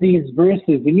read these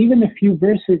verses, and even a few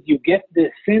verses, you get the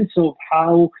sense of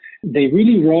how they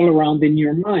really roll around in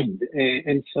your mind.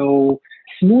 And so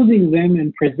smoothing them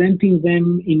and presenting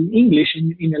them in English,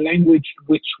 in a language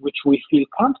which we feel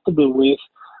comfortable with,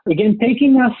 again,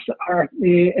 taking us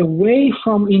away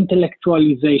from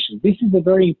intellectualization. This is a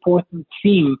very important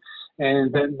theme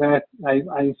that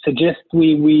I suggest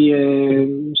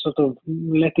we sort of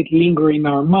let it linger in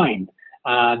our mind.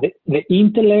 The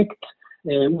intellect,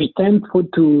 we tend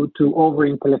to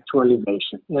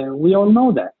over-intellectualization. We all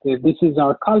know that. This is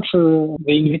our culture.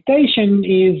 The invitation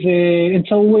is, and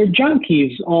so we're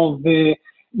junkies of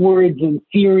words and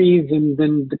theories and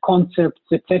then the concepts,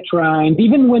 etc. And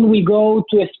even when we go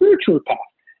to a spiritual path,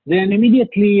 then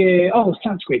immediately,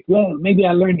 Sanskrit, well, maybe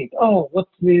I learn it. Oh, what's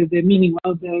the meaning?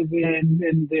 Well,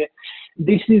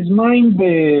 this is mind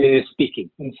speaking.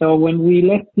 And so when we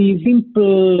let the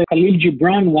simple, Khalil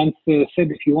Gibran once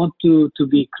said, if you want to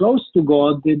be close to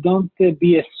God, don't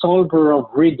be a solver of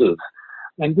riddles.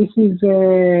 And this is,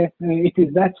 it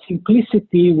is that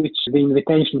simplicity which the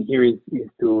invitation here is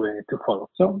to follow.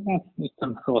 So that's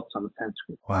some thoughts on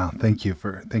Sanskrit. Wow, thank you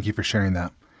for sharing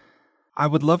that. I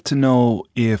would love to know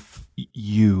if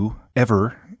you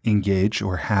ever engage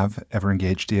or have ever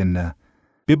engaged in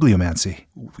bibliomancy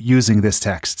using this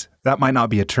text. That might not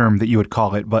be a term that you would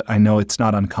call it, but I know it's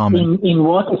not uncommon. In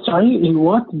what? Sorry, in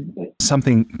what?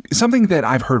 Something that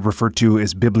I've heard referred to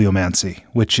as bibliomancy,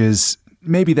 which is,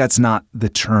 maybe that's not the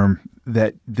term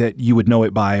that you would know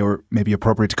it by, or maybe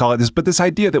appropriate to call it this, but this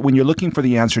idea that when you're looking for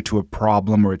the answer to a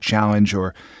problem or a challenge,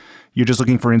 or you're just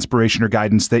looking for inspiration or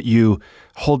guidance, that you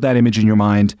hold that image in your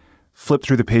mind, flip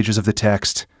through the pages of the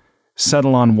text,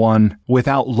 settle on one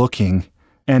without looking,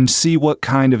 and see what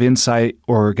kind of insight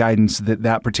or guidance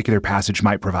that particular passage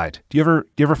might provide. Do you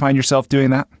ever find yourself doing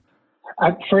that?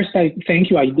 First, I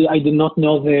thank you. I did not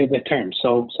know the term,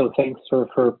 so thanks for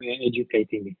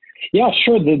educating me. Yeah,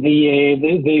 sure.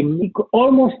 The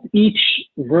almost each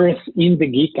verse in the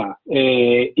Gita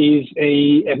is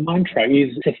a mantra,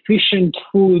 is sufficient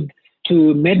food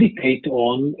to meditate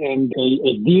on, and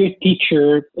a dear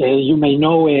teacher, you may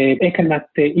know, Ekanath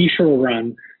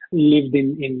Iswaran, lived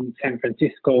in San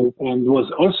Francisco and was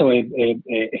also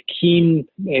a keen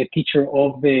teacher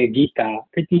of the Gita,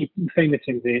 pretty famous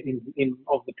of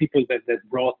the people that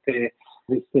brought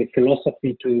this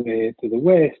philosophy to the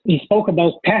West. He spoke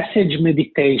about passage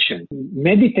meditation,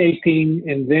 meditating,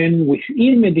 and then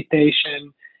within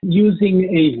meditation, using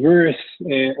a verse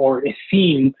or a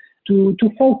theme to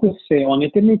focus on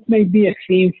it. And it may be a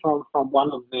theme from one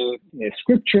of the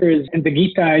scriptures, and the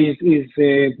Gita is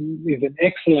an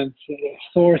excellent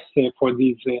source for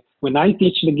these. When I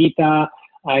teach the Gita,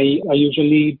 I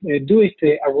usually do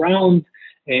it around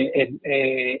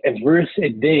a verse a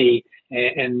day,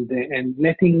 and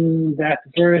letting that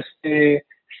verse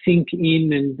sink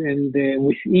in, and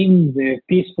within the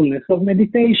peacefulness of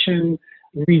meditation,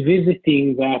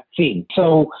 revisiting that thing.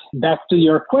 So back to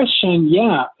your question,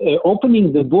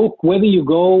 opening the book, whether you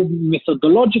go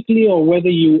methodologically or whether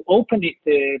you open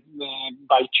it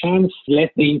by chance,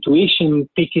 let the intuition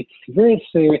pick its verse,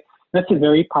 that's a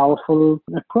very powerful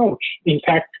approach. In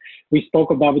fact, we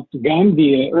spoke about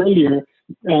Gandhi earlier,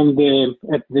 and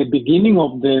at the beginning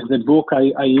of the book,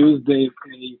 I used a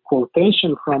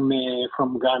quotation from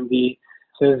Gandhi.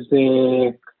 It says,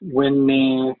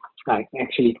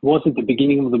 actually, it was at the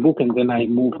beginning of the book, and then I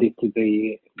moved it to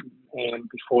the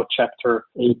before chapter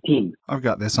 18. I've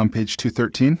got this on page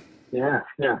 213. Yeah.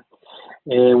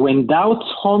 When doubts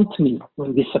haunt me,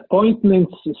 when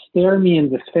disappointments stare me in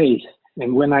the face,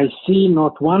 and when I see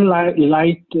not one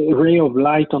ray of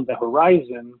light on the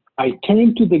horizon, I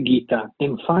turn to the Gita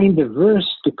and find a verse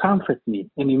to comfort me.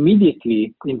 And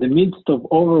immediately, in the midst of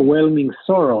overwhelming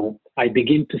sorrow, I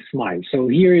begin to smile. So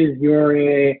here is your,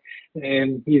 to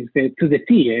the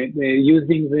T,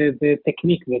 using the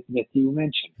technique that you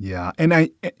mentioned. Yeah, and I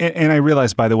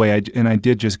realized, by the way, I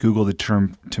did just Google the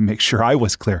term to make sure I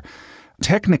was clear.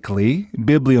 Technically,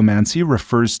 bibliomancy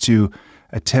refers to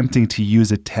attempting to use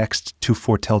a text to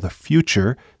foretell the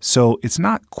future. So it's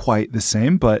not quite the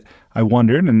same, but I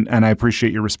wondered, and I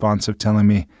appreciate your response of telling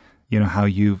me, how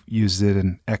you've used it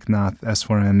in Eknath,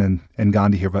 Eswaran, and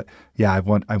Gandhi here. But yeah, I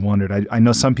wondered. I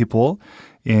know some people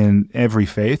in every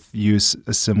faith use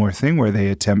a similar thing where they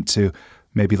attempt to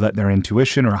maybe let their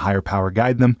intuition or a higher power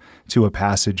guide them to a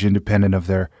passage independent of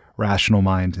their rational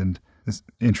mind. And it's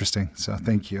interesting. So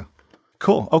thank you.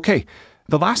 Cool. Okay.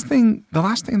 The last thing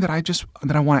that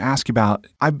I want to ask you about,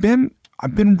 I've been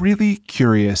really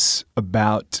curious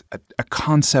about a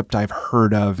concept I've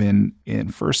heard of in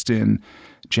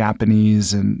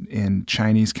Japanese and in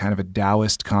Chinese, kind of a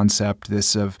Taoist concept,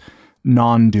 this of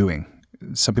non-doing.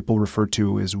 Some people refer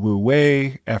to as wu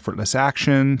wei, effortless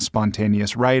action,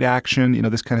 spontaneous right action,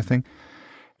 this kind of thing.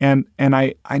 And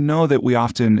I know that we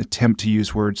often attempt to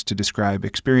use words to describe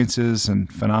experiences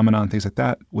and phenomena and things like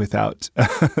that without,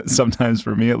 sometimes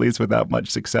for me at least, without much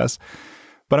success.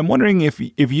 But I'm wondering if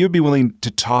you'd be willing to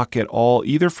talk at all,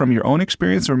 either from your own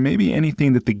experience or maybe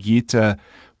anything that the Gita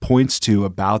points to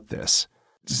about this.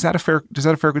 Does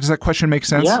that question make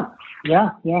sense?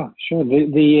 Yeah, sure.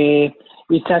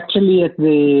 It's actually at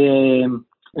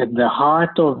the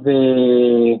heart of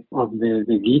the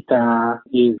Gita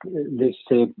is this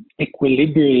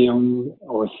equilibrium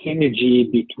or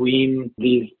synergy between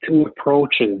these two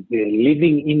approaches, the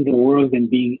living in the world and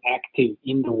being active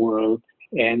in the world,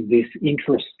 and this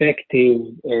introspective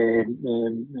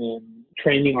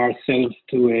training ourselves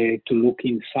to look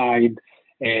inside,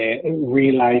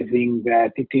 realizing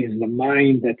that it is the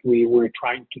mind that we were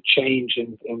trying to change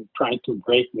and trying to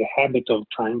break the habit of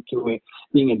trying to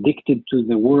being addicted to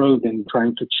the world and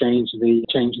trying to change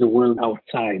the world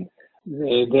outside.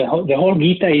 The whole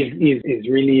Gita is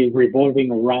really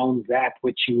revolving around that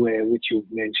which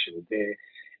you've mentioned.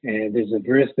 There's a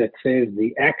verse that says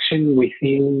the action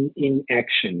within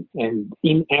inaction, and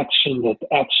in action that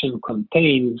action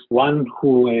contains, one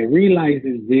who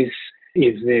realizes this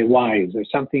is wise, or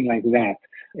something like that.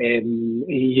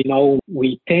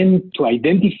 We tend to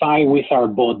identify with our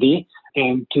body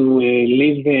and to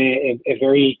live a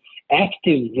very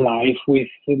active life with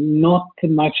not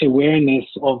much awareness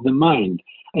of the mind.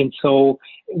 And so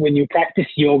when you practice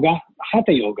yoga,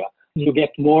 hatha yoga, you get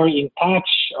more in touch,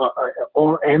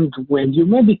 and when you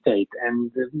meditate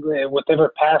and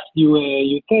whatever path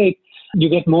you take, you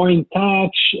get more in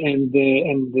touch and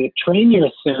train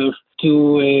yourself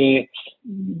to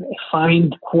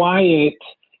find quiet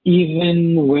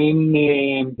even when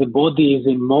the body is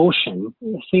in motion.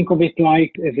 Think of it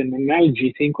like, as an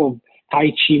analogy, think of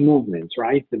Tai Chi movements,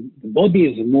 right? The body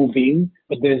is moving,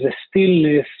 but there's a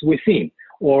stillness within.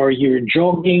 Or you're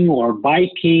jogging or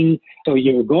biking, so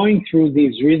you're going through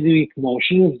these rhythmic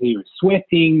motions, you're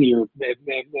sweating, you're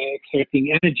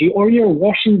exerting energy, or you're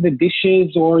washing the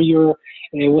dishes, or you're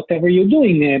whatever you're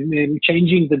doing,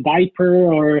 changing the diaper,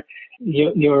 or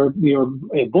your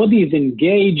body is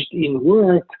engaged in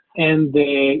work, and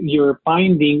you're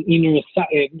finding inner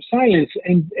silence,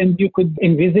 and you could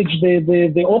envisage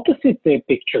the opposite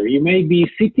picture. You may be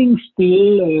sitting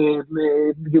still.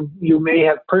 You may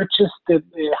have purchased a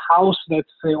house that's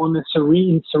on a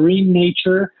serene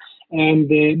nature, and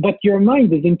but your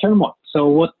mind is in turmoil. So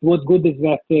what good is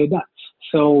that done?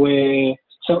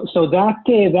 So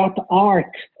that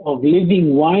art of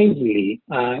living wisely,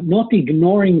 not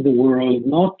ignoring the world,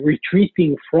 not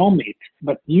retreating from it,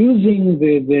 but using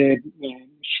the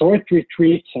short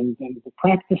retreats and the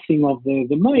practicing of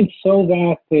the mind, so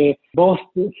that both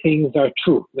things are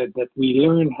true, that we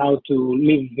learn how to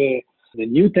live The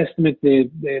New Testament,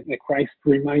 the Christ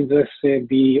reminds us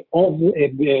be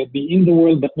in the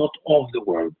world, but not of the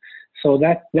world. So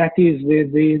that is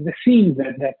the theme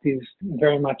that is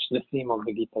very much the theme of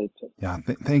the Gita itself. Yeah,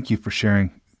 thank you for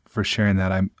sharing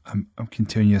that. I'm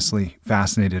continuously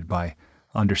fascinated by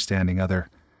understanding other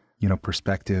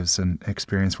perspectives and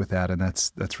experience with that, and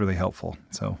that's really helpful.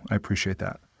 So I appreciate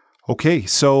that. Okay,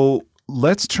 so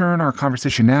let's turn our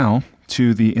conversation now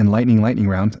to the enlightening lightning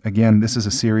round. Again, this is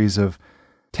a series of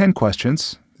 10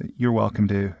 questions that you're welcome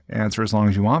to answer as long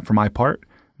as you want. For my part,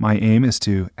 my aim is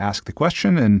to ask the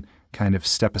question and kind of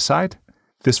step aside.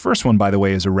 This first one, by the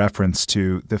way, is a reference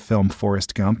to the film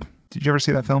Forrest Gump. Did you ever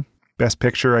see that film? Best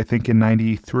Picture, I think, in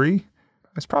 93.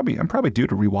 I'm probably due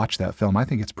to rewatch that film. I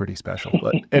think it's pretty special.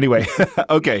 But anyway,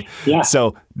 okay. Yeah.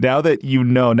 So now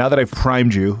that I've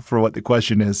primed you for what the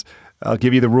question is, I'll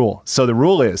give you the rule. So the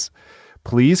rule is,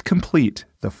 please complete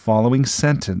the following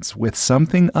sentence with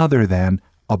something other than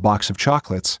a box of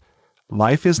chocolates.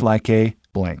 Life is like a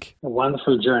blank. A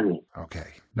wonderful journey. Okay.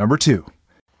 Number 2.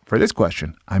 For this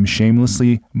question, I'm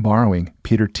shamelessly borrowing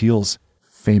Peter Thiel's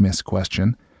famous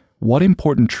question. What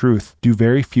important truth do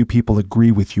very few people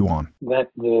agree with you on?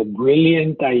 That the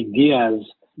brilliant ideas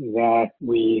that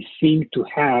we seem to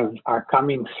have are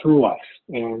coming through us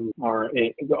and are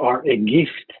a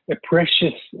gift, a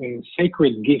precious and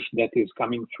sacred gift that is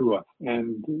coming through us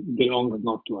and belongs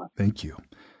not to us. Thank you.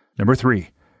 Number 3,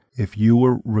 if you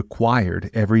were required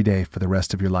every day for the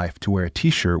rest of your life to wear a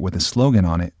t-shirt with a slogan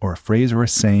on it or a phrase or a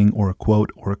saying or a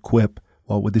quote or a quip,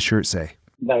 what would the shirt say?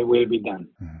 Thy will be done.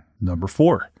 Number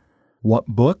 4, what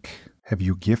book have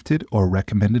you gifted or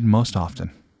recommended most often?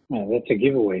 That's a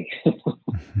giveaway.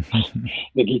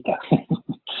 The Gita.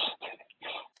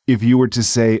 If you were to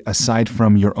say, aside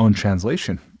from your own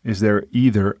translation, is there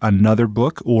either another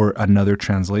book or another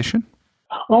translation?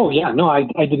 Oh, yeah. No, I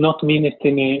did not mean it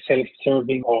in a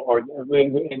self-serving or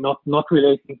not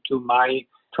relating to my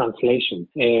translation.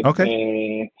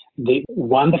 Okay. The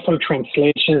wonderful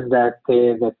translations that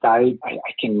I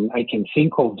can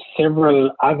think of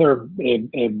several other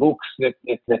books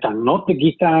that are not the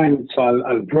Gita, and so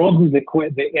I'll broaden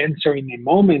the answer in a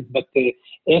moment. But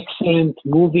excellent,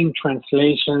 moving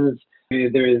translations.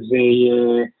 There is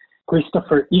a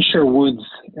Christopher Isherwood's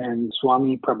and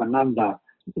Swami Prabhananda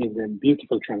is a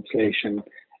beautiful translation.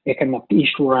 Ekanath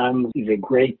Ishwaran is a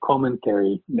great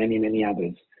commentary. Many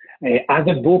others.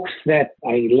 Other books that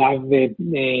I love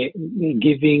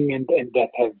giving and that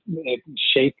have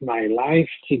shaped my life,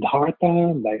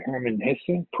 Siddhartha by Hermann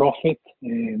Hesse, Prophet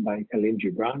by Khalil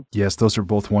Gibran. Yes, those are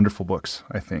both wonderful books,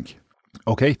 I think.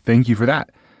 Okay, thank you for that.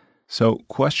 So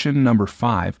question number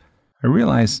 5, I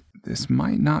realize this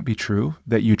might not be true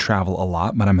that you travel a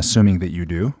lot, but I'm assuming that you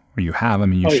do, or you have. I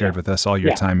mean, you shared with us all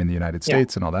your time in the United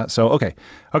States and all that. So, okay,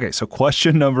 so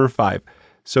question number 5.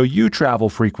 So you travel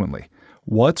frequently.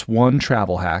 What's one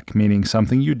travel hack, meaning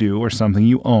something you do or something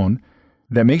you own,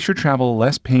 that makes your travel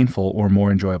less painful or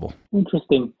more enjoyable?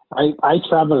 Interesting. I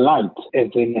travel light. As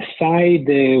an aside,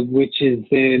 which is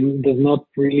does not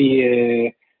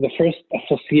really the first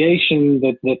association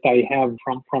that I have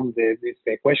from this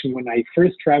question. When I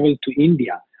first traveled to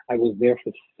India, I was there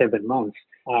for 7 months.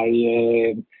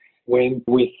 I went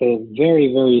with a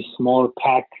very small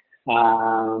pack.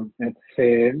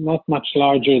 It's not much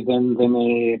larger than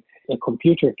a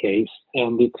computer case,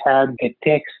 and it had a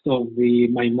text of the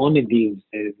Maimonides,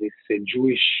 this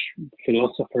Jewish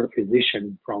philosopher,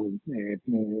 physician from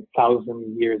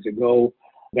 1,000 years ago,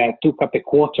 that took up a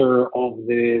quarter of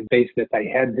the space that I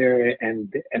had there,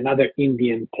 and another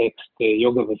Indian text,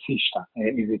 Yoga Vasishta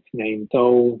is its name.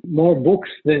 So more books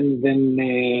than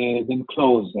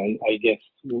clothes, I guess,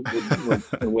 was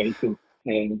the way to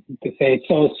say it.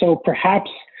 So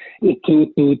perhaps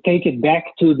to take it back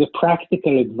to the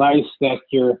practical advice that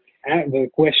the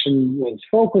question was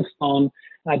focused on,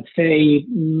 I'd say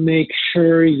make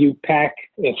sure you pack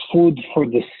food for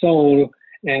the soul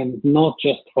and not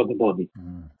just for the body.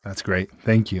 That's great.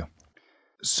 Thank you.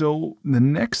 So the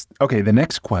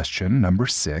next question, number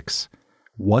 6,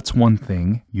 what's one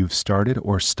thing you've started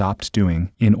or stopped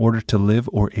doing in order to live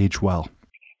or age well?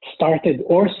 Started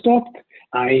or stopped?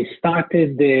 I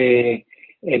started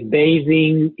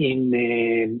bathing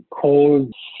in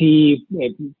cold sea.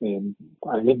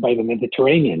 I live by the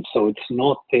Mediterranean, so it's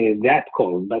not that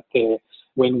cold. But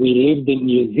when we lived in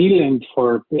New Zealand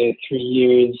for 3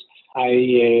 years,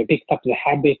 I picked up the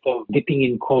habit of dipping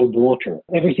in cold water.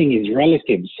 Everything is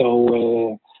relative.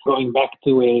 So going back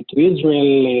to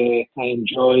Israel, I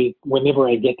enjoy, whenever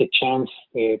I get a chance,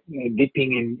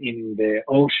 dipping in the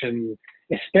ocean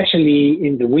especially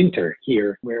in the winter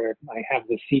here, where I have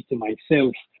the sea to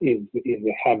myself, is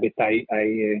a habit I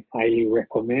highly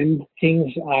recommend.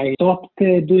 Things I stopped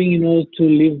doing in order to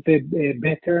live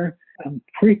better. I'm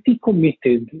pretty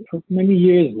committed for many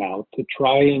years now to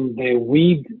try and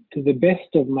weed, to the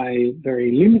best of my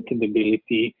very limited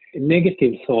ability,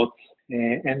 negative thoughts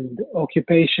and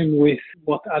occupation with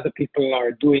what other people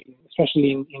are doing,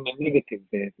 especially in a negative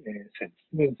sense.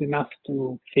 There's enough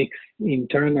to fix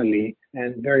internally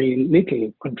and very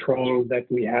little control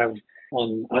that we have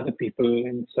on other people.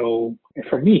 And so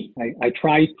for me, I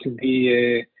try to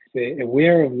be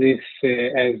aware of this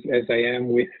as I am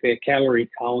with calorie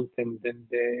count and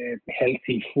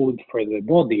healthy food for the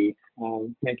body,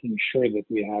 making sure that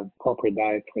we have proper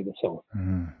diet for the soul.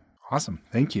 Awesome.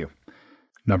 Thank you.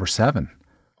 Number 7,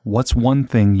 what's one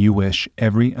thing you wish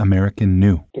every American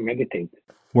knew? To meditate.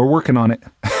 We're working on it.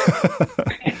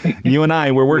 You and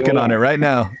I, we're working on it right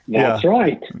now. That's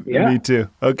right. Yeah. Me too.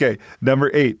 Okay.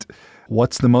 Number 8,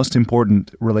 what's the most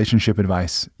important relationship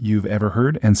advice you've ever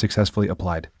heard and successfully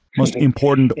applied? Most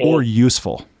important or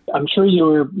useful? I'm sure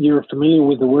you're familiar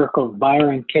with the work of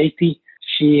Byron Katie.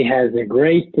 She has a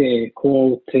great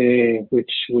quote,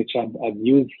 which I've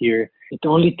used here. It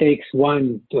only takes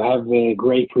one to have a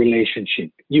great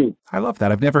relationship. You. I love that.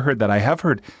 I've never heard that. I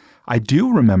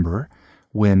do remember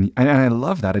when, and I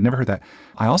love that. I never heard that.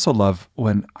 I also love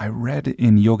when I read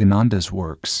in Yogananda's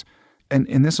works,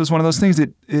 and this was one of those things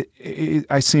that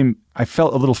I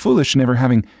felt a little foolish never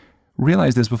having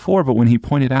realized this before, but when he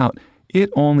pointed out, it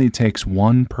only takes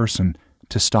one person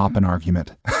to stop an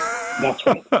argument. That's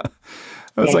right.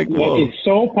 I was like, whoa. It's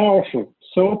so powerful.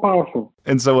 So powerful.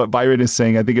 And so what Byron is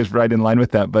saying, I think is right in line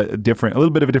with that, but a little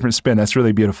bit of a different spin. That's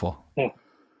really beautiful. Yeah.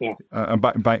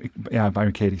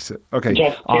 Byron Katie said, okay,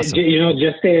 So awesome. I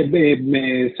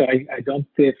don't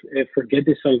forget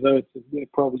this, although it's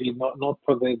probably not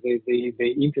for the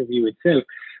interview itself.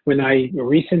 When I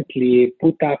recently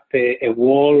put up a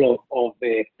wall of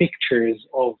pictures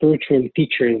of spiritual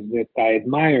teachers that I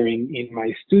admire in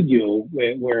my studio,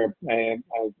 where I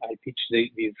teach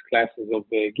these classes of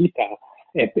Gita,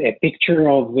 a picture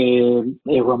of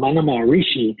Ramana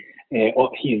Maharishi.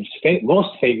 His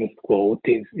most famous quote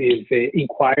is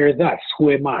inquire thus,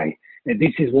 who am I? And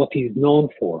this is what he's known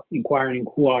for, inquiring,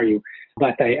 who are you?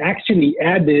 But I actually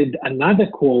added another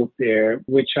quote there,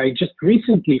 which I just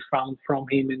recently found from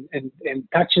him and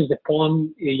touches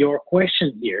upon your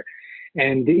question here.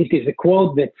 And it is a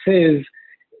quote that says,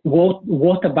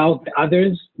 what about the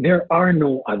others? There are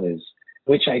no others,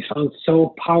 which I found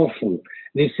so powerful.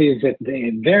 This is at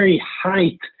the very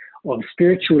height of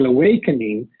spiritual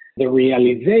awakening. The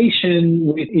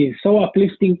realization is so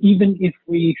uplifting, even if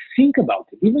we think about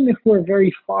it, even if we're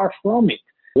very far from it.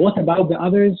 What about the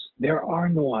others? There are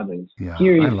no others. Yeah,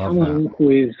 here is someone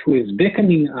who is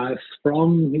beckoning us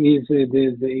from the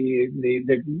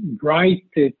bright,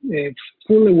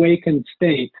 full awakened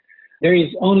state. There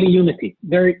is only unity.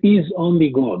 There is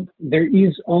only God. There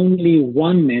is only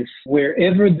oneness.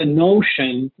 Wherever the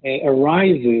notion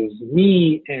arises,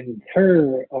 me and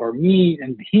her, or me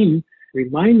and him,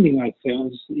 reminding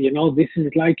ourselves, this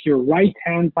is like your right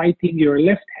hand biting your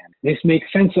left hand. This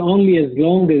makes sense only as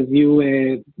long as you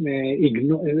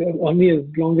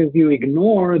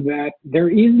ignore that there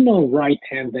is no right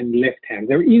hand and left hand.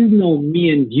 There is no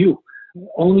me and you.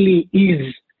 Only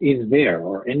is there,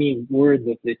 or any word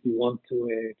that you want to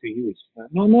use.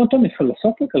 Not on a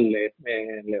philosophical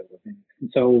level.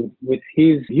 So with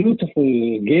his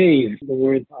beautiful gaze, the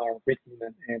words are written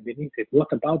beneath it.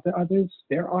 What about the others?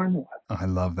 There are no others. I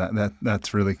love that.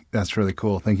 That's really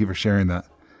cool. Thank you for sharing that.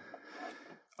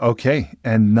 Okay,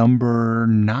 and number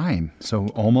 9. So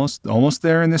almost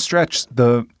there in this stretch.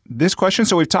 This question.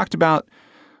 So we've talked about.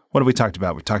 What have we talked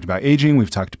about? We've talked about aging. We've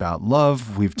talked about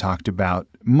love. We've talked about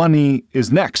money is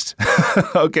next.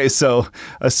 Okay, so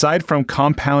aside from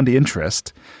compound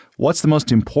interest, what's the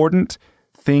most important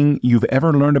thing you've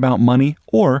ever learned about money,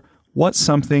 or what's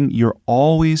something you're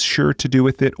always sure to do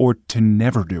with it or to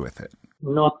never do with it?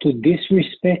 Not to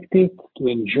disrespect it, to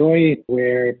enjoy it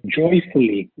where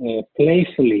joyfully,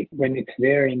 playfully, when it's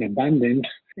there in abundance,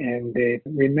 and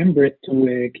remember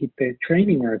to keep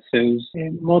training ourselves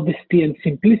in modesty and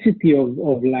simplicity of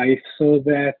life, so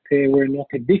that we're not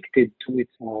addicted to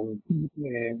its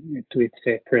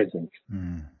presence.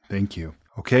 Thank you.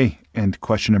 Okay, and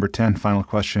question number 10, final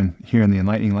question here in the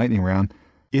Enlightening Lightning Round.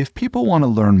 If people want to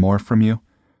learn more from you,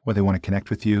 or they want to connect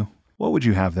with you, what would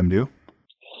you have them do?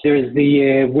 There's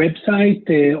the website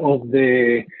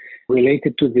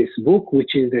related to this book,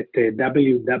 which is at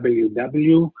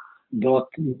www.newgita.com.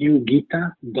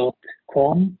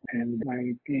 and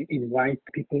I invite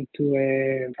people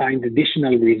to find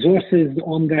additional resources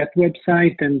on that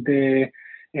website and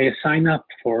sign up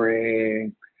for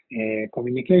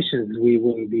communications. We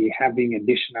will be having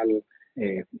additional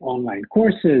online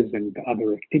courses and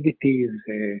other activities.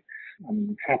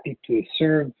 I'm happy to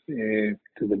serve to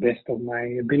the best of my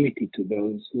ability to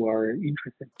those who are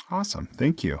interested. Awesome.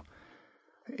 Thank you.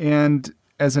 And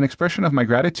as an expression of my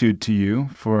gratitude to you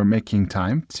for making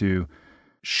time to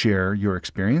share your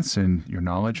experience and your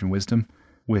knowledge and wisdom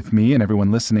with me and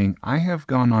everyone listening, I have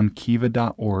gone on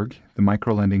kiva.org, the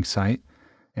microlending site,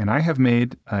 and I have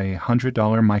made a $100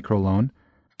 microloan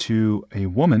to a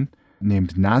woman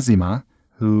named Nazima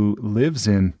who lives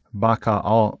in Baka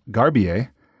al-Garbieh,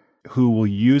 who will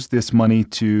use this money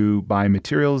to buy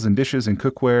materials and dishes and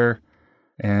cookware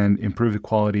and improve the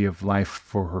quality of life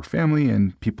for her family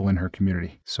and people in her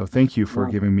community. So thank you for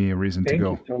giving me a reason to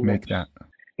go make that.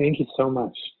 Thank you so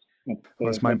much.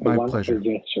 It's my pleasure.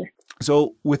 Gesture.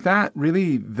 So with that,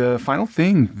 really the final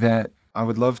thing that I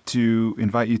would love to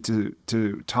invite you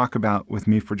to talk about with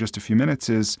me for just a few minutes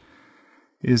is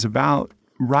about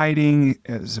writing,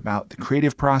 is about the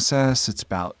creative process. It's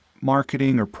about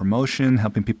marketing or promotion,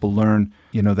 helping people learn,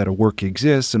 that a work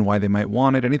exists and why they might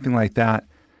want it, anything like that.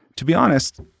 To be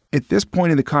honest, at this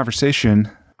point in the conversation,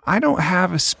 I don't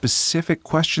have a specific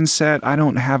question set. I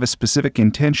don't have a specific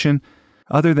intention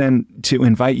other than to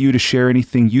invite you to share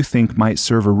anything you think might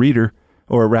serve a reader,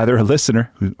 or rather a listener,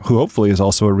 who hopefully is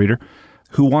also a reader,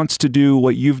 who wants to do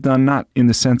what you've done, not in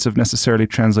the sense of necessarily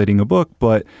translating a book,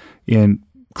 but in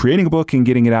creating a book and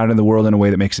getting it out in the world in a way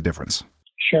that makes a difference.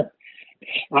 Sure.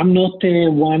 I'm not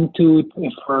one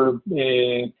for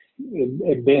a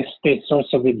best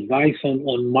source of advice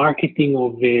on marketing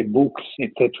of books,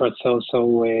 etc.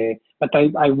 But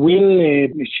I will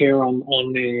share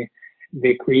on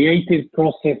the creative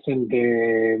process and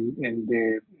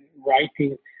the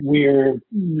writing. We're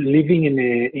living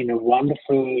in a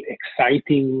wonderful,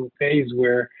 exciting phase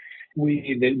where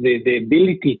the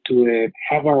ability to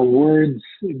have our words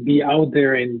be out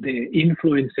there and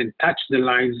influence and touch the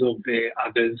lives of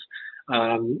others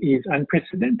is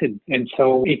unprecedented. And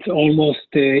so it's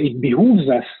almost, it behooves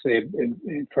us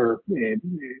for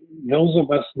those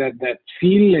of us that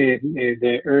feel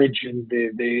the urge and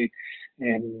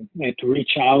to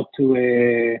reach out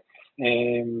to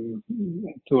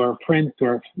our friends, to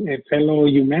our fellow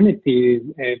humanity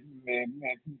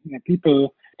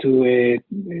people, to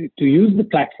use the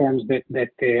platforms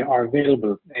that are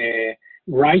available.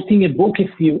 Writing a book,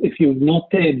 if you've not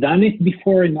done it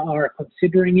before and are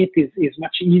considering it, is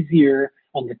much easier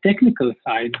on the technical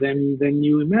side than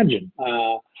you imagine.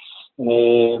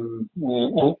 And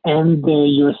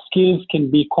your skills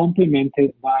can be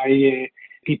complemented by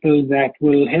people that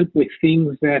will help with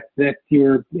things that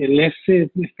you're less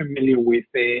familiar with.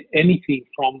 Anything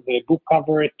from the book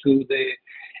cover to the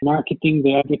marketing,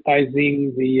 the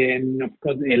advertising, of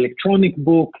course, the electronic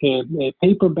book,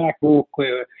 paperback book,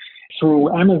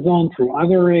 through Amazon, through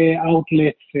other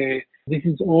outlets. This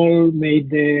is all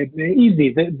made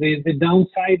easy. The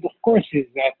downside, of course, is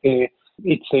that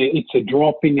it's a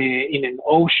drop in an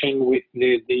ocean with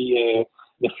the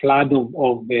flood of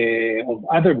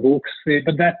other books.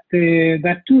 But that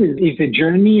too is a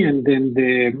journey, and then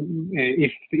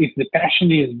if the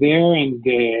passion is there and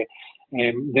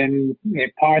then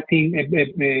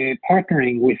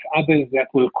partnering with others that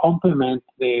will complement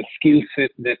the skill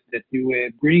set that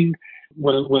you bring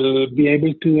will be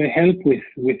able to help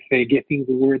with getting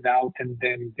the word out and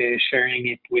then sharing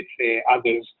it with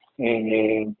others.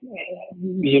 We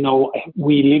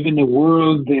live in a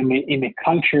world, in a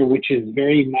culture which is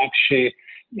very much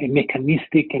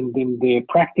mechanistic and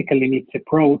practical in its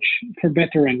approach, for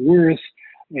better and worse.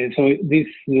 So the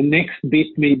next bit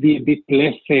may be a bit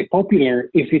less popular.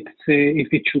 If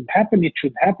it should happen,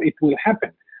 it will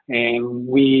happen. And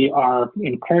we are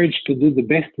encouraged to do the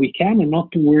best we can and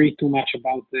not to worry too much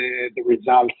about the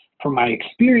results. From my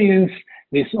experience,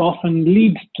 this often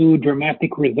leads to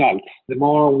dramatic results the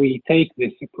more we take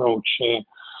this approach.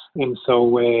 And so,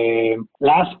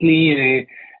 lastly,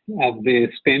 I've been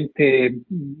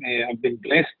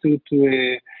blessed to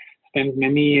spend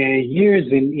many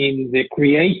years in the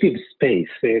creative space,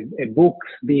 books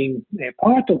being a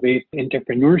part of it,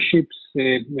 entrepreneurships,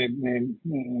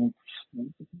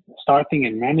 starting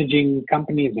and managing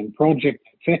companies and projects,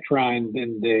 etc.,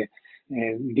 and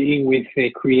dealing with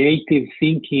creative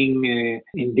thinking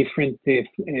in different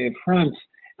fronts.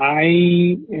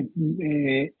 I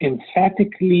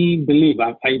emphatically believe,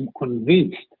 I'm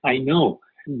convinced, I know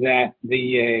that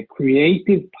the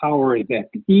creative power that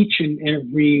each and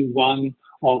every one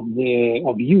of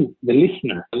you, the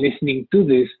listener, listening to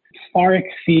this, far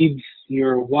exceeds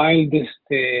your wildest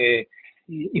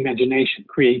imagination.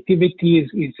 Creativity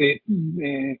is a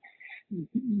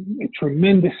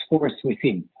tremendous force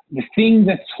within. The thing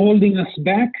that's holding us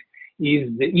back is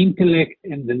the intellect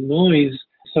and the noise.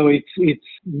 So it's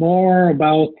more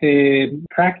about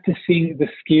practicing the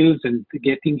skills and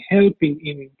getting help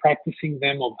in practicing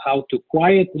them of how to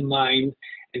quiet the mind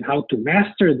and how to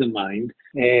master the mind.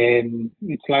 And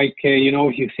it's like,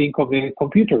 if you think of a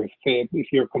computer,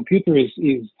 if your computer is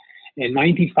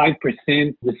 95%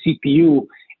 the CPU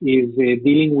is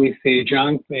dealing with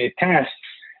junk tasks,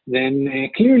 then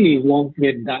clearly it won't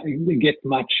get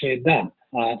much done.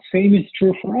 Same is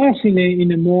true for us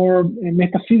in a more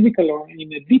metaphysical or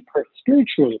in a deeper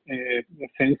spiritual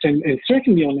sense, and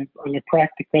certainly on a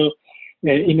practical,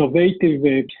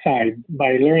 innovative side,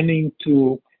 by learning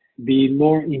to be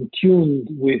more in tune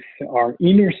with our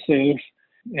inner self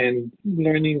and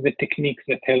learning the techniques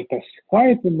that help us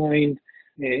quiet the mind.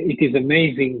 It is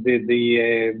amazing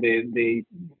the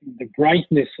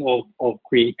brightness of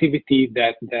creativity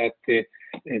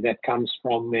that comes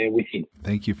from within.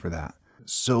 Thank you for that.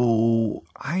 So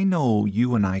I know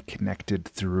you and I connected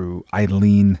through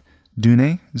Eileen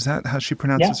Dune. Is that how she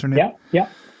pronounces her name? Yes.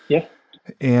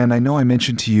 And I know I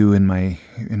mentioned to you in my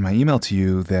email to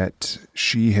you that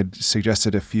she had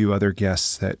suggested a few other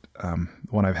guests that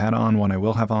one I've had on, one I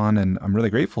will have on, and I'm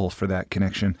really grateful for that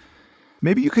connection.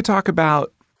 Maybe you could talk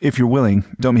about, if you're willing,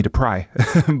 don't mean to pry,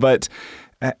 but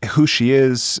who she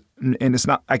is. And it's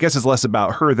not, I guess it's less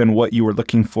about her than what you were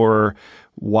looking for,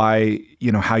 why,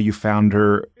 how you found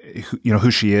her, who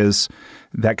she is,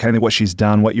 that kind of what she's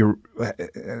done,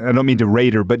 I don't mean to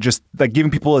rate her, but just like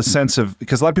giving people a sense of,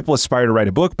 because a lot of people aspire to write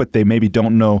a book, but they maybe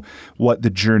don't know what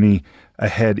the journey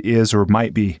ahead is or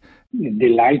might be.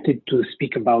 Delighted to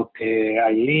speak about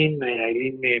Eileen.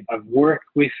 I've worked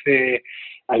with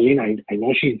Eileen. I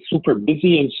know she's super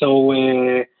busy, and so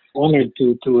honored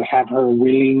to have her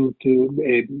willing to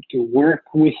work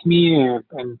with me,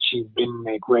 and she's been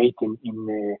great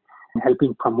in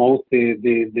helping promote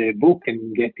the book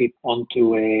and get it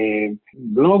onto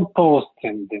blog posts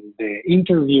and the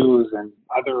interviews and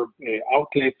other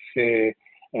outlets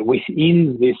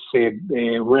within this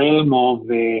realm of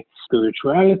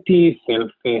spirituality,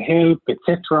 self-help,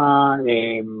 etc.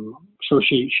 So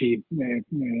she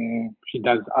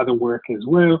does other work as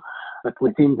well. But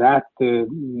within that,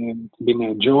 it's been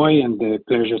a joy and a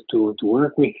pleasure to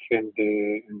work with, and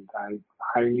I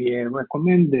highly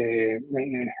recommend her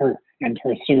and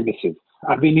her services.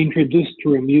 I've been introduced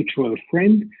to a mutual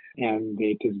friend, and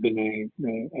it has been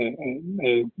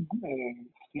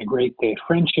a great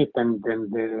friendship and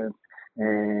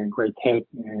great help,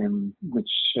 which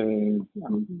I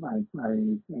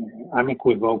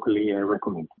unequivocally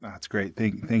recommend. That's great.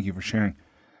 Thank you for sharing.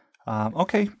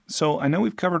 Okay, so I know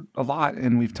we've covered a lot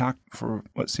and we've talked for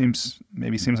what seems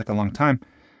like a long time,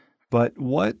 but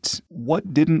what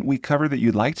didn't we cover that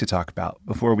you'd like to talk about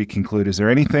before we conclude? Is there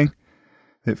anything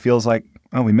that feels like,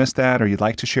 oh, we missed that, or you'd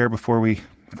like to share before we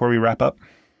wrap up?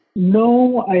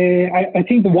 No, I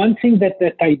think the one thing that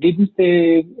I didn't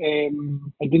say is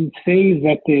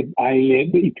that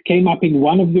it came up in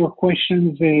one of your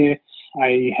questions.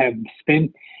 I have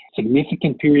spent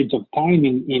significant periods of time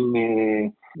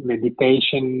in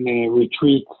meditation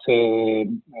retreats.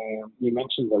 You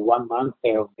mentioned the 1 month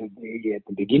at the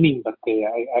beginning, but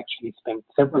I actually spent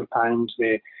several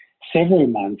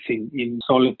months in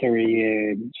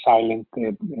solitary, silent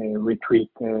retreat,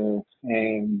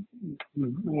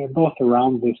 both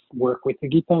around this work with the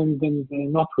Gita and then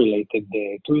not related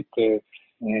to it.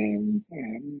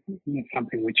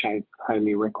 Something which I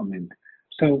highly recommend.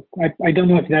 So I don't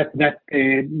know if that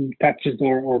touches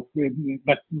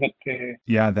but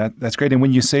yeah, that's great. And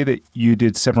when you say that you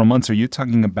did several months, are you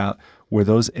talking about, were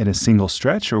those in a single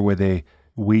stretch or were they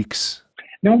weeks?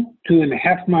 No,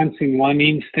 2.5 months in one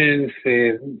instance,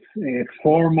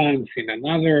 4 months in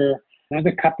another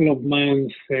couple of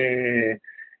months,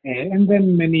 and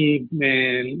then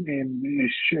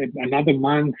another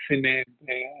month in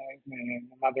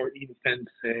another instance,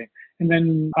 and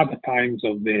then other times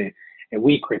of a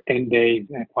week or 10 days,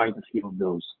 quite a few of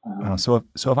those. So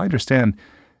if I understand,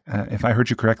 if I heard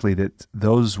you correctly, that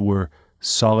those were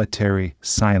solitary,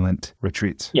 silent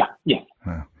retreats. Yeah.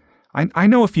 Wow. I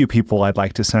know a few people I'd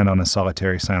like to send on a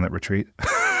solitary, silent retreat.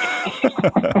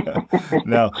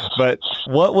 No, but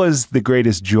what was the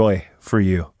greatest joy for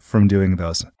you from doing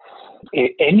those?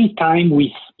 Any time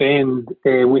we spend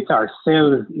with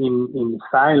ourselves in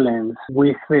silence,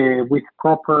 with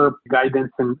proper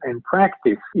guidance and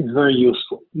practice, is very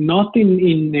useful. Not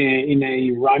in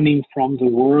a running from the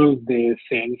world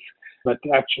sense, but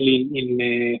actually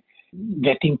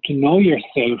getting to know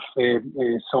yourself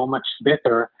so much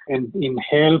better, and in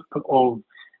help of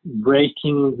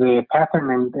breaking the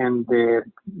pattern and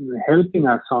helping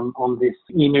us on this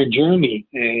inner journey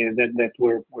that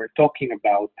we're talking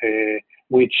about,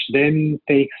 which then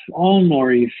takes on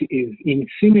or is in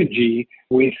synergy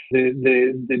with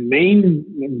the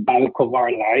main bulk of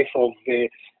our life of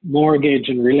mortgage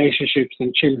and relationships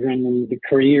and children and the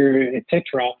career,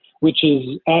 etc., which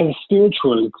is as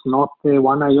spiritual. It's not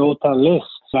one iota less,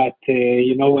 but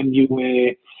when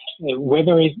you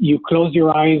whether you close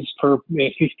your eyes for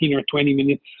 15 or 20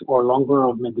 minutes or longer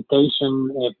of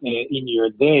meditation in your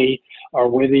day, or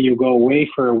whether you go away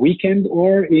for a weekend,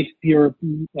 or if your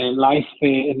life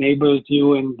enables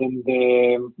you and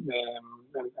then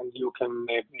and you can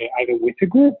either with a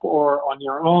group or on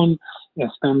your own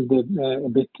spend a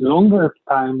bit longer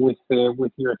time with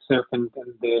yourself and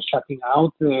shutting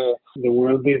out the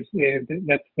world.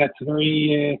 That's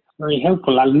very very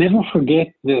helpful. I'll never forget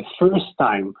the first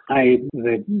time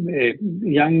the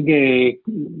young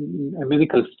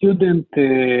medical student.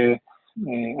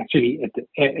 Actually,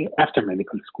 after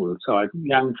medical school, so a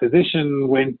young physician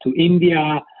went to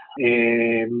India.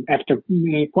 After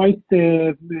quite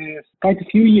a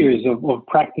few years of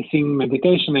practicing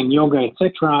meditation and yoga,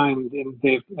 etc., and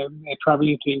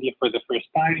traveling to India for the first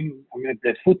time, I'm at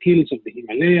the foothills of the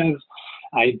Himalayas.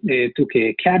 I took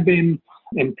a cabin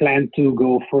and planned to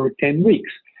go for 10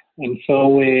 weeks. And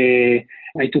so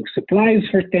I took supplies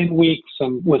for 10 weeks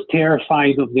and was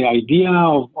terrified of the idea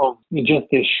of just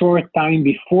a short time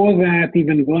before that,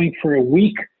 even going for a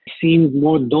week seemed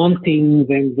more daunting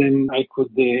than I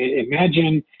could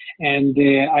imagine. And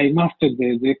I mustered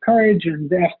the courage,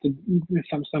 and after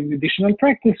some additional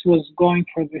practice was going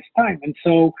for this time. And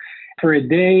so for a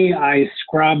day, I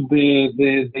scrubbed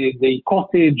the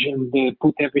cottage and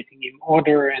put everything in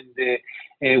order,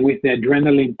 and with the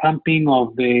adrenaline pumping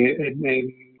of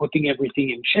putting everything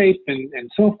in shape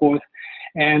and so forth.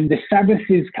 And the Sabbath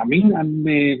is coming. I'm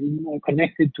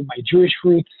connected to my Jewish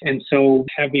roots. And so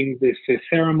having this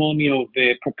ceremony of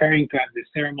preparing to have the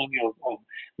ceremony of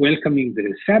welcoming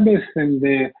the Sabbath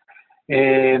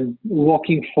and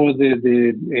walking for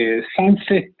the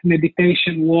sunset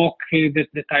meditation walk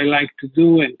that I like to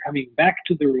do, and coming back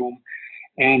to the room.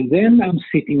 And then I'm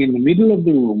sitting in the middle of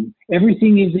the room.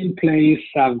 Everything is in place.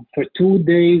 For 2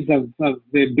 days, I've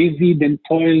busied and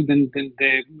toiled and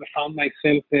found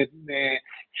myself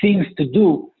things to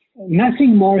do.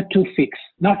 Nothing more to fix,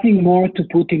 nothing more to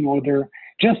put in order,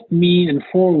 just me and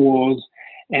four walls.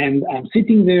 And I'm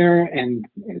sitting there and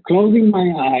closing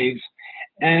my eyes,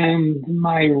 and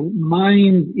my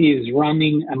mind is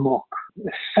running amok.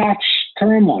 Such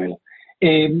turmoil.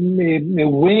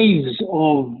 Waves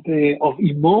of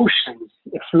emotions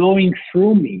flowing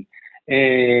through me,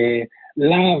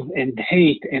 love and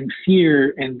hate and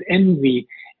fear and envy,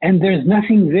 and there's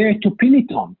nothing there to pin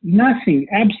it on. Nothing,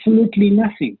 absolutely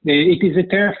nothing. It is a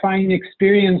terrifying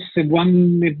experience,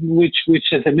 one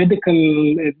which as a medical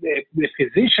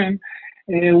physician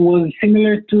was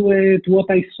similar to what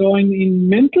I saw in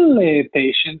mental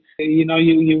patients.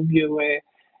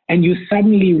 And you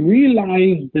suddenly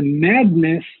realize the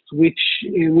madness with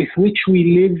which we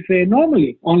live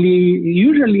normally. Only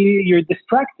usually you're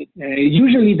distracted.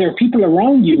 Usually there are people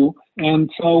around you, and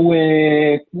so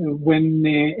when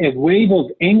a wave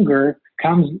of anger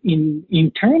comes in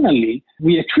internally,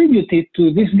 we attribute it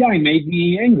to this guy made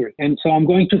me angry, and so I'm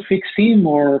going to fix him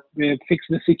or fix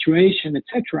the situation,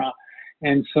 etc.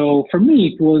 And so for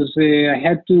me, it was I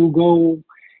had to go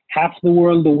half the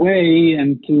world away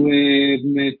and to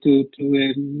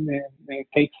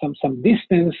take some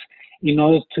distance in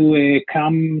order to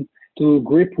come to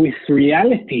grip with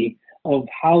reality of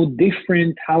how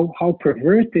different, how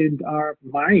perverted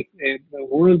my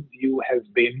worldview has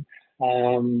been.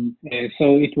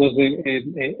 So it was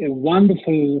a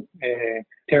wonderful,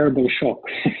 terrible shock,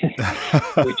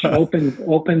 which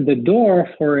opened the door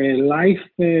for a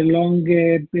lifelong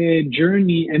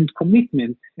journey and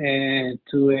commitment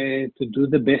to do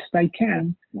the best I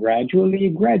can,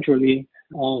 gradually,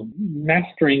 of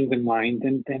mastering the mind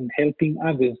and helping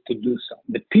others to do so.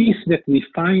 The peace that we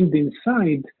find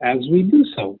inside as we do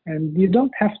so, and you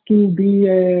don't have to be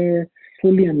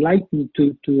fully enlightened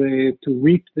to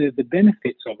reap the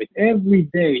benefits of it. Every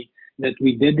day that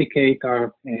we dedicate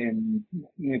our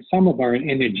some of our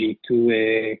energy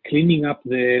to cleaning up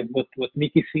what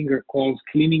Mickey Singer calls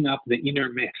cleaning up the inner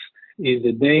mess is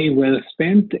a day well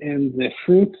spent, and the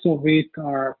fruits of it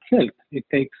are felt. It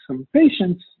takes some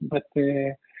patience, but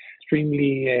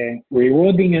extremely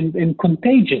rewarding and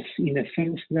contagious in a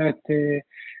sense that the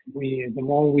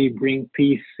more we bring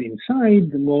peace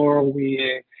inside, the more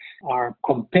we are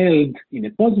compelled, in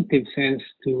a positive sense,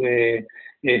 to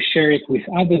share it with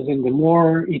others, and the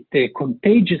more it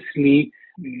contagiously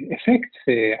affects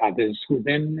others, who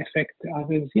then affect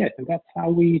others yet. And that's how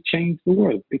we change the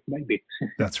world, bit by bit.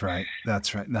 That's right.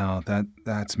 That's right. No,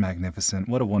 that's magnificent.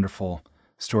 What a wonderful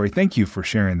story. Thank you for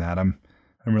sharing that. I'm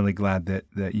really glad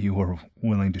that you were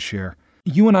willing to share.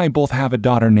 You and I both have a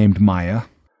daughter named Maya.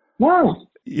 Wow.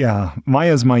 Yeah,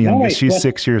 Maya's my youngest. She's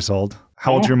 6 years old.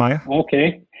 How old's your Maya?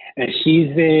 Okay.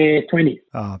 She's 20.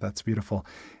 Oh, that's beautiful.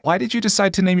 Why did you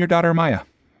decide to name your daughter Maya?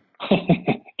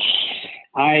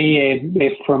 I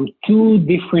from two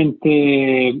different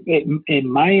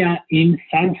Maya in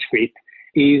Sanskrit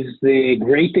is the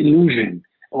great illusion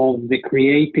of the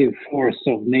creative force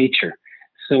of nature.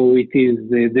 So it is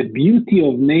the beauty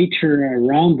of nature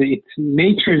around it. It's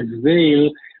nature's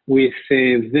veil with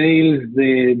veils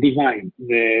the divine,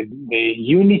 the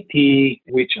unity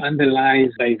which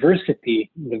underlies diversity.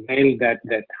 The veil that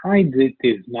hides it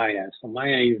is Maya. So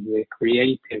Maya is the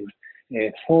creative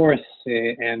force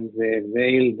and the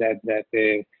veil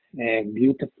that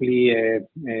beautifully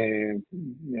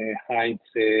hides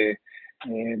the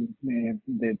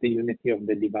unity of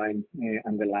the divine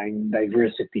underlying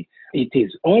diversity. It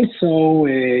is also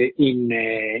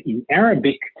in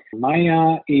Arabic,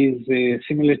 Maya is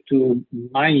similar to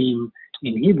Mayim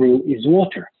in Hebrew, is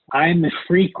water. I'm a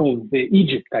freak of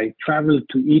Egypt. I traveled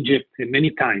to Egypt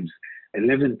many times.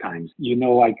 11 times. You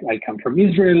know, I come from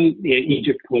Israel.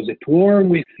 Egypt was at war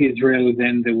with Israel.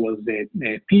 Then there was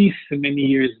a peace many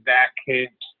years back.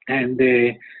 And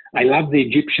I love the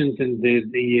Egyptians, and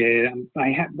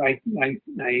I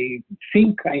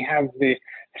think I have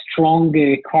strong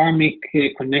karmic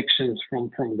connections from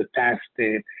the past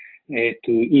to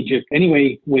Egypt.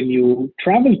 Anyway, when you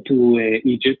travel to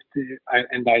Egypt,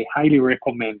 and I highly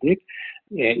recommend it,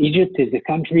 Egypt is a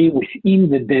country within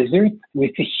the desert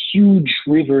with a huge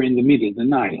river in the middle, the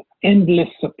Nile. Endless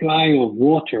supply of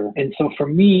water. And so for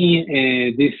me,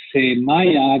 this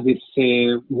Maya, this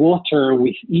water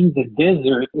within the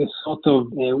desert is sort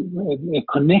of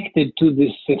connected to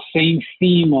this same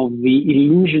theme of the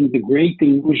illusion, the great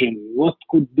illusion. What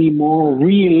could be more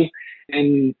real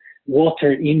than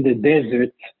water in the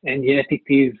desert? And yet it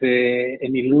is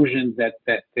an illusion that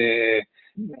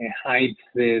hides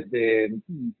the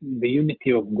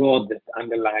unity of God that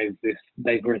underlies this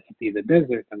diversity, the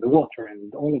desert and the water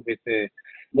and all of it.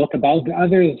 What about the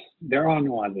others? There are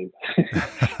no others,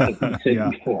 as we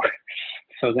said before.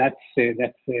 So that's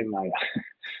Maya.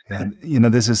 Yeah,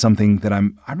 this is something that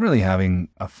I'm really having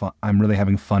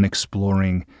fun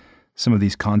exploring some of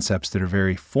these concepts that are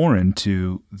very foreign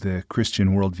to the Christian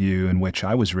worldview in which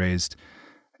I was raised.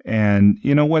 And,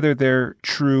 whether they're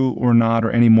true or not,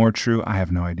 or any more true, I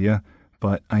have no idea.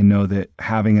 But I know that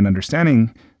having an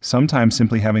understanding, sometimes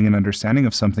simply having an understanding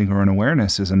of something or an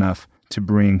awareness is enough to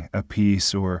bring a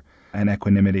peace or an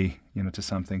equanimity, to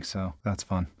something. So that's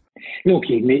fun. Look,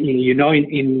 in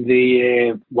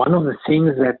the one of the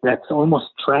things that's almost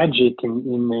tragic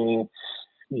in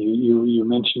you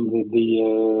mentioned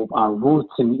our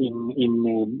roots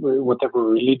in whatever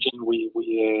religion we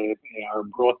are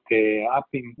brought up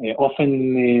in.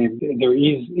 Often there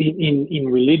is in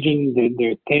religion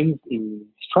in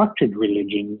structured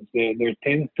religions there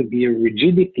tends to be a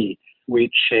rigidity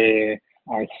which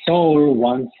our soul,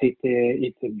 once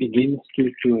it begins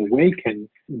to awaken,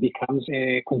 becomes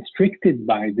constricted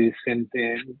by this and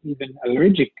even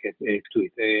allergic to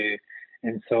it.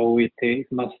 And so it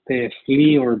must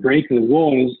flee or break the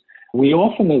walls. We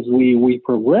often, as we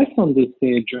progress on this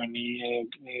journey,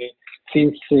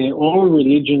 since all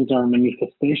religions are a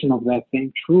manifestation of that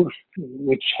same truth,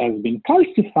 which has been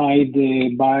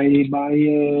calcified by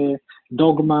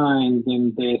dogma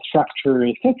and structure,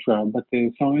 etc. But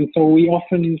so we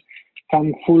often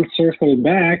come full circle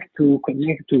back to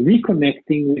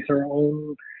reconnecting with our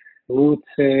own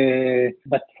roots,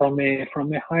 but from a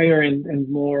higher and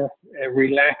more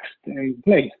relaxed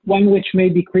place, one which may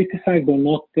be criticized or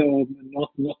not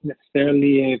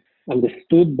necessarily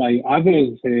understood by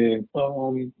others.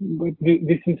 But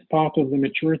this is part of the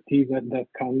maturity that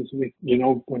comes with,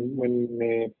 when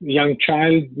a young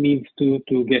child needs to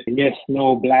get yes,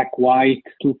 no, black, white,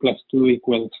 2 + 2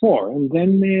 = 4. And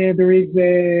then there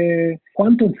is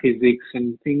quantum physics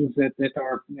and things that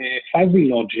are fuzzy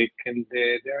logic, and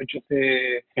they are just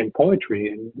and poetry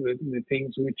and the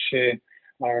things which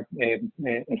are a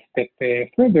step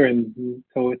further. And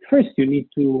so at first you need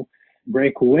to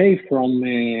break away from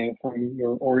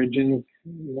your origins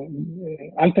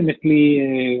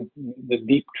ultimately, the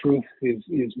deep truth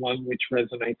is one which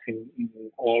resonates in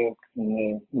all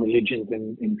religions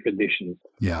and traditions.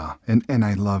 Yeah. And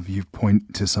I love you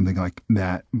point to something like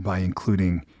that by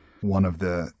including one of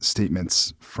the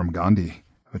statements from Gandhi,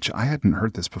 which I hadn't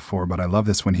heard this before, but I love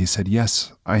this when he said,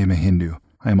 yes, I am a Hindu.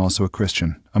 I am also a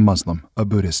Christian, a Muslim, a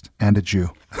Buddhist, and a Jew.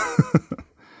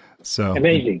 So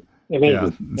Amazing. Yeah,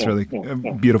 it's really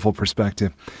a beautiful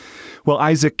perspective. Well,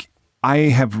 Isaac, I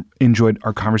have enjoyed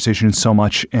our conversation so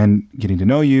much and getting to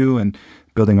know you and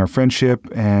building our friendship.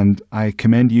 And I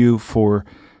commend you for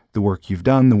the work you've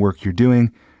done, the work you're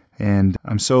doing. And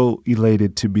I'm so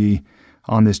elated to be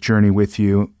on this journey with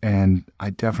you. And I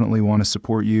definitely want to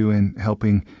support you in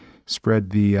helping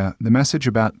spread the message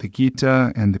about the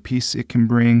Gita and the peace it can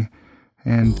bring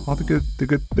and all the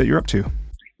good that you're up to.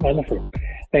 Wonderful.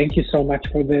 Thank you so much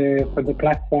for the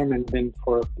platform and then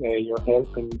for your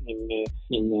help in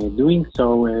doing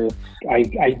so. I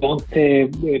don't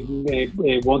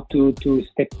want to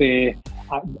step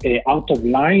out of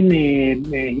line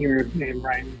here,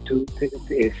 Brian.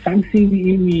 Something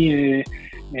in me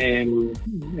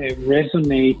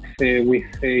resonates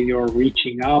with your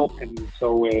reaching out, and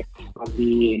so I'll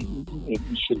be.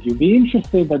 Should you be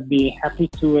interested, I'd be happy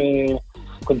to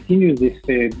continue this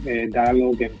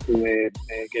dialogue and to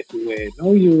get to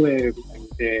know you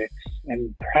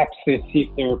and perhaps see if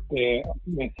there are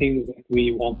things that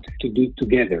we want to do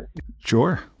together.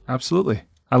 Sure, absolutely.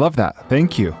 I love that.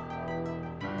 Thank you.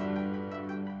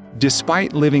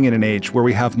 Despite living in an age where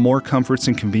we have more comforts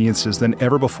and conveniences than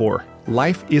ever before,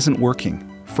 life isn't working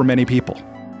for many people.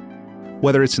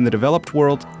 Whether it's in the developed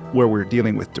world, where we're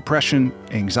dealing with depression,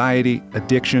 anxiety,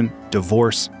 addiction,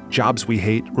 divorce, jobs we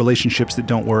hate, relationships that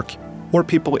don't work, or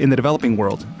people in the developing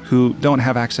world who don't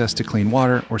have access to clean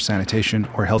water or sanitation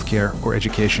or healthcare or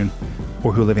education,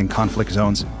 or who live in conflict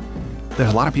zones.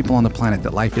 There's a lot of people on the planet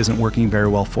that life isn't working very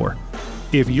well for.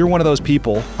 If you're one of those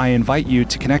people, I invite you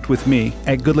to connect with me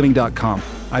at goodliving.com.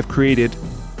 I've created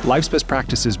Life's Best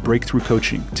Practices Breakthrough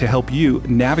Coaching to help you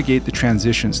navigate the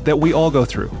transitions that we all go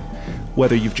through.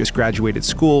 Whether you've just graduated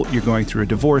school, you're going through a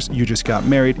divorce, you just got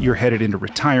married, you're headed into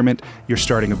retirement, you're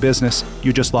starting a business,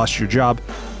 you just lost your job,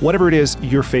 whatever it is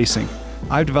you're facing,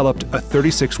 I've developed a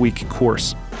 36-week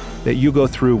course that you go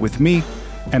through with me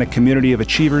and a community of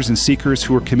achievers and seekers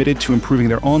who are committed to improving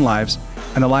their own lives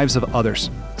and the lives of others.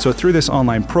 So through this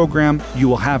online program, you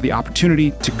will have the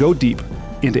opportunity to go deep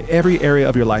into every area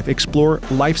of your life, explore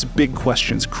life's big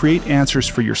questions, create answers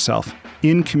for yourself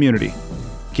in community,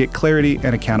 get clarity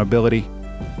and accountability.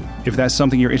 If that's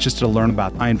something you're interested to learn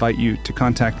about, I invite you to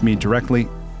contact me directly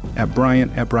at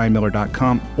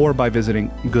brian@brianmiller.com or by visiting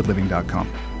goodliving.com.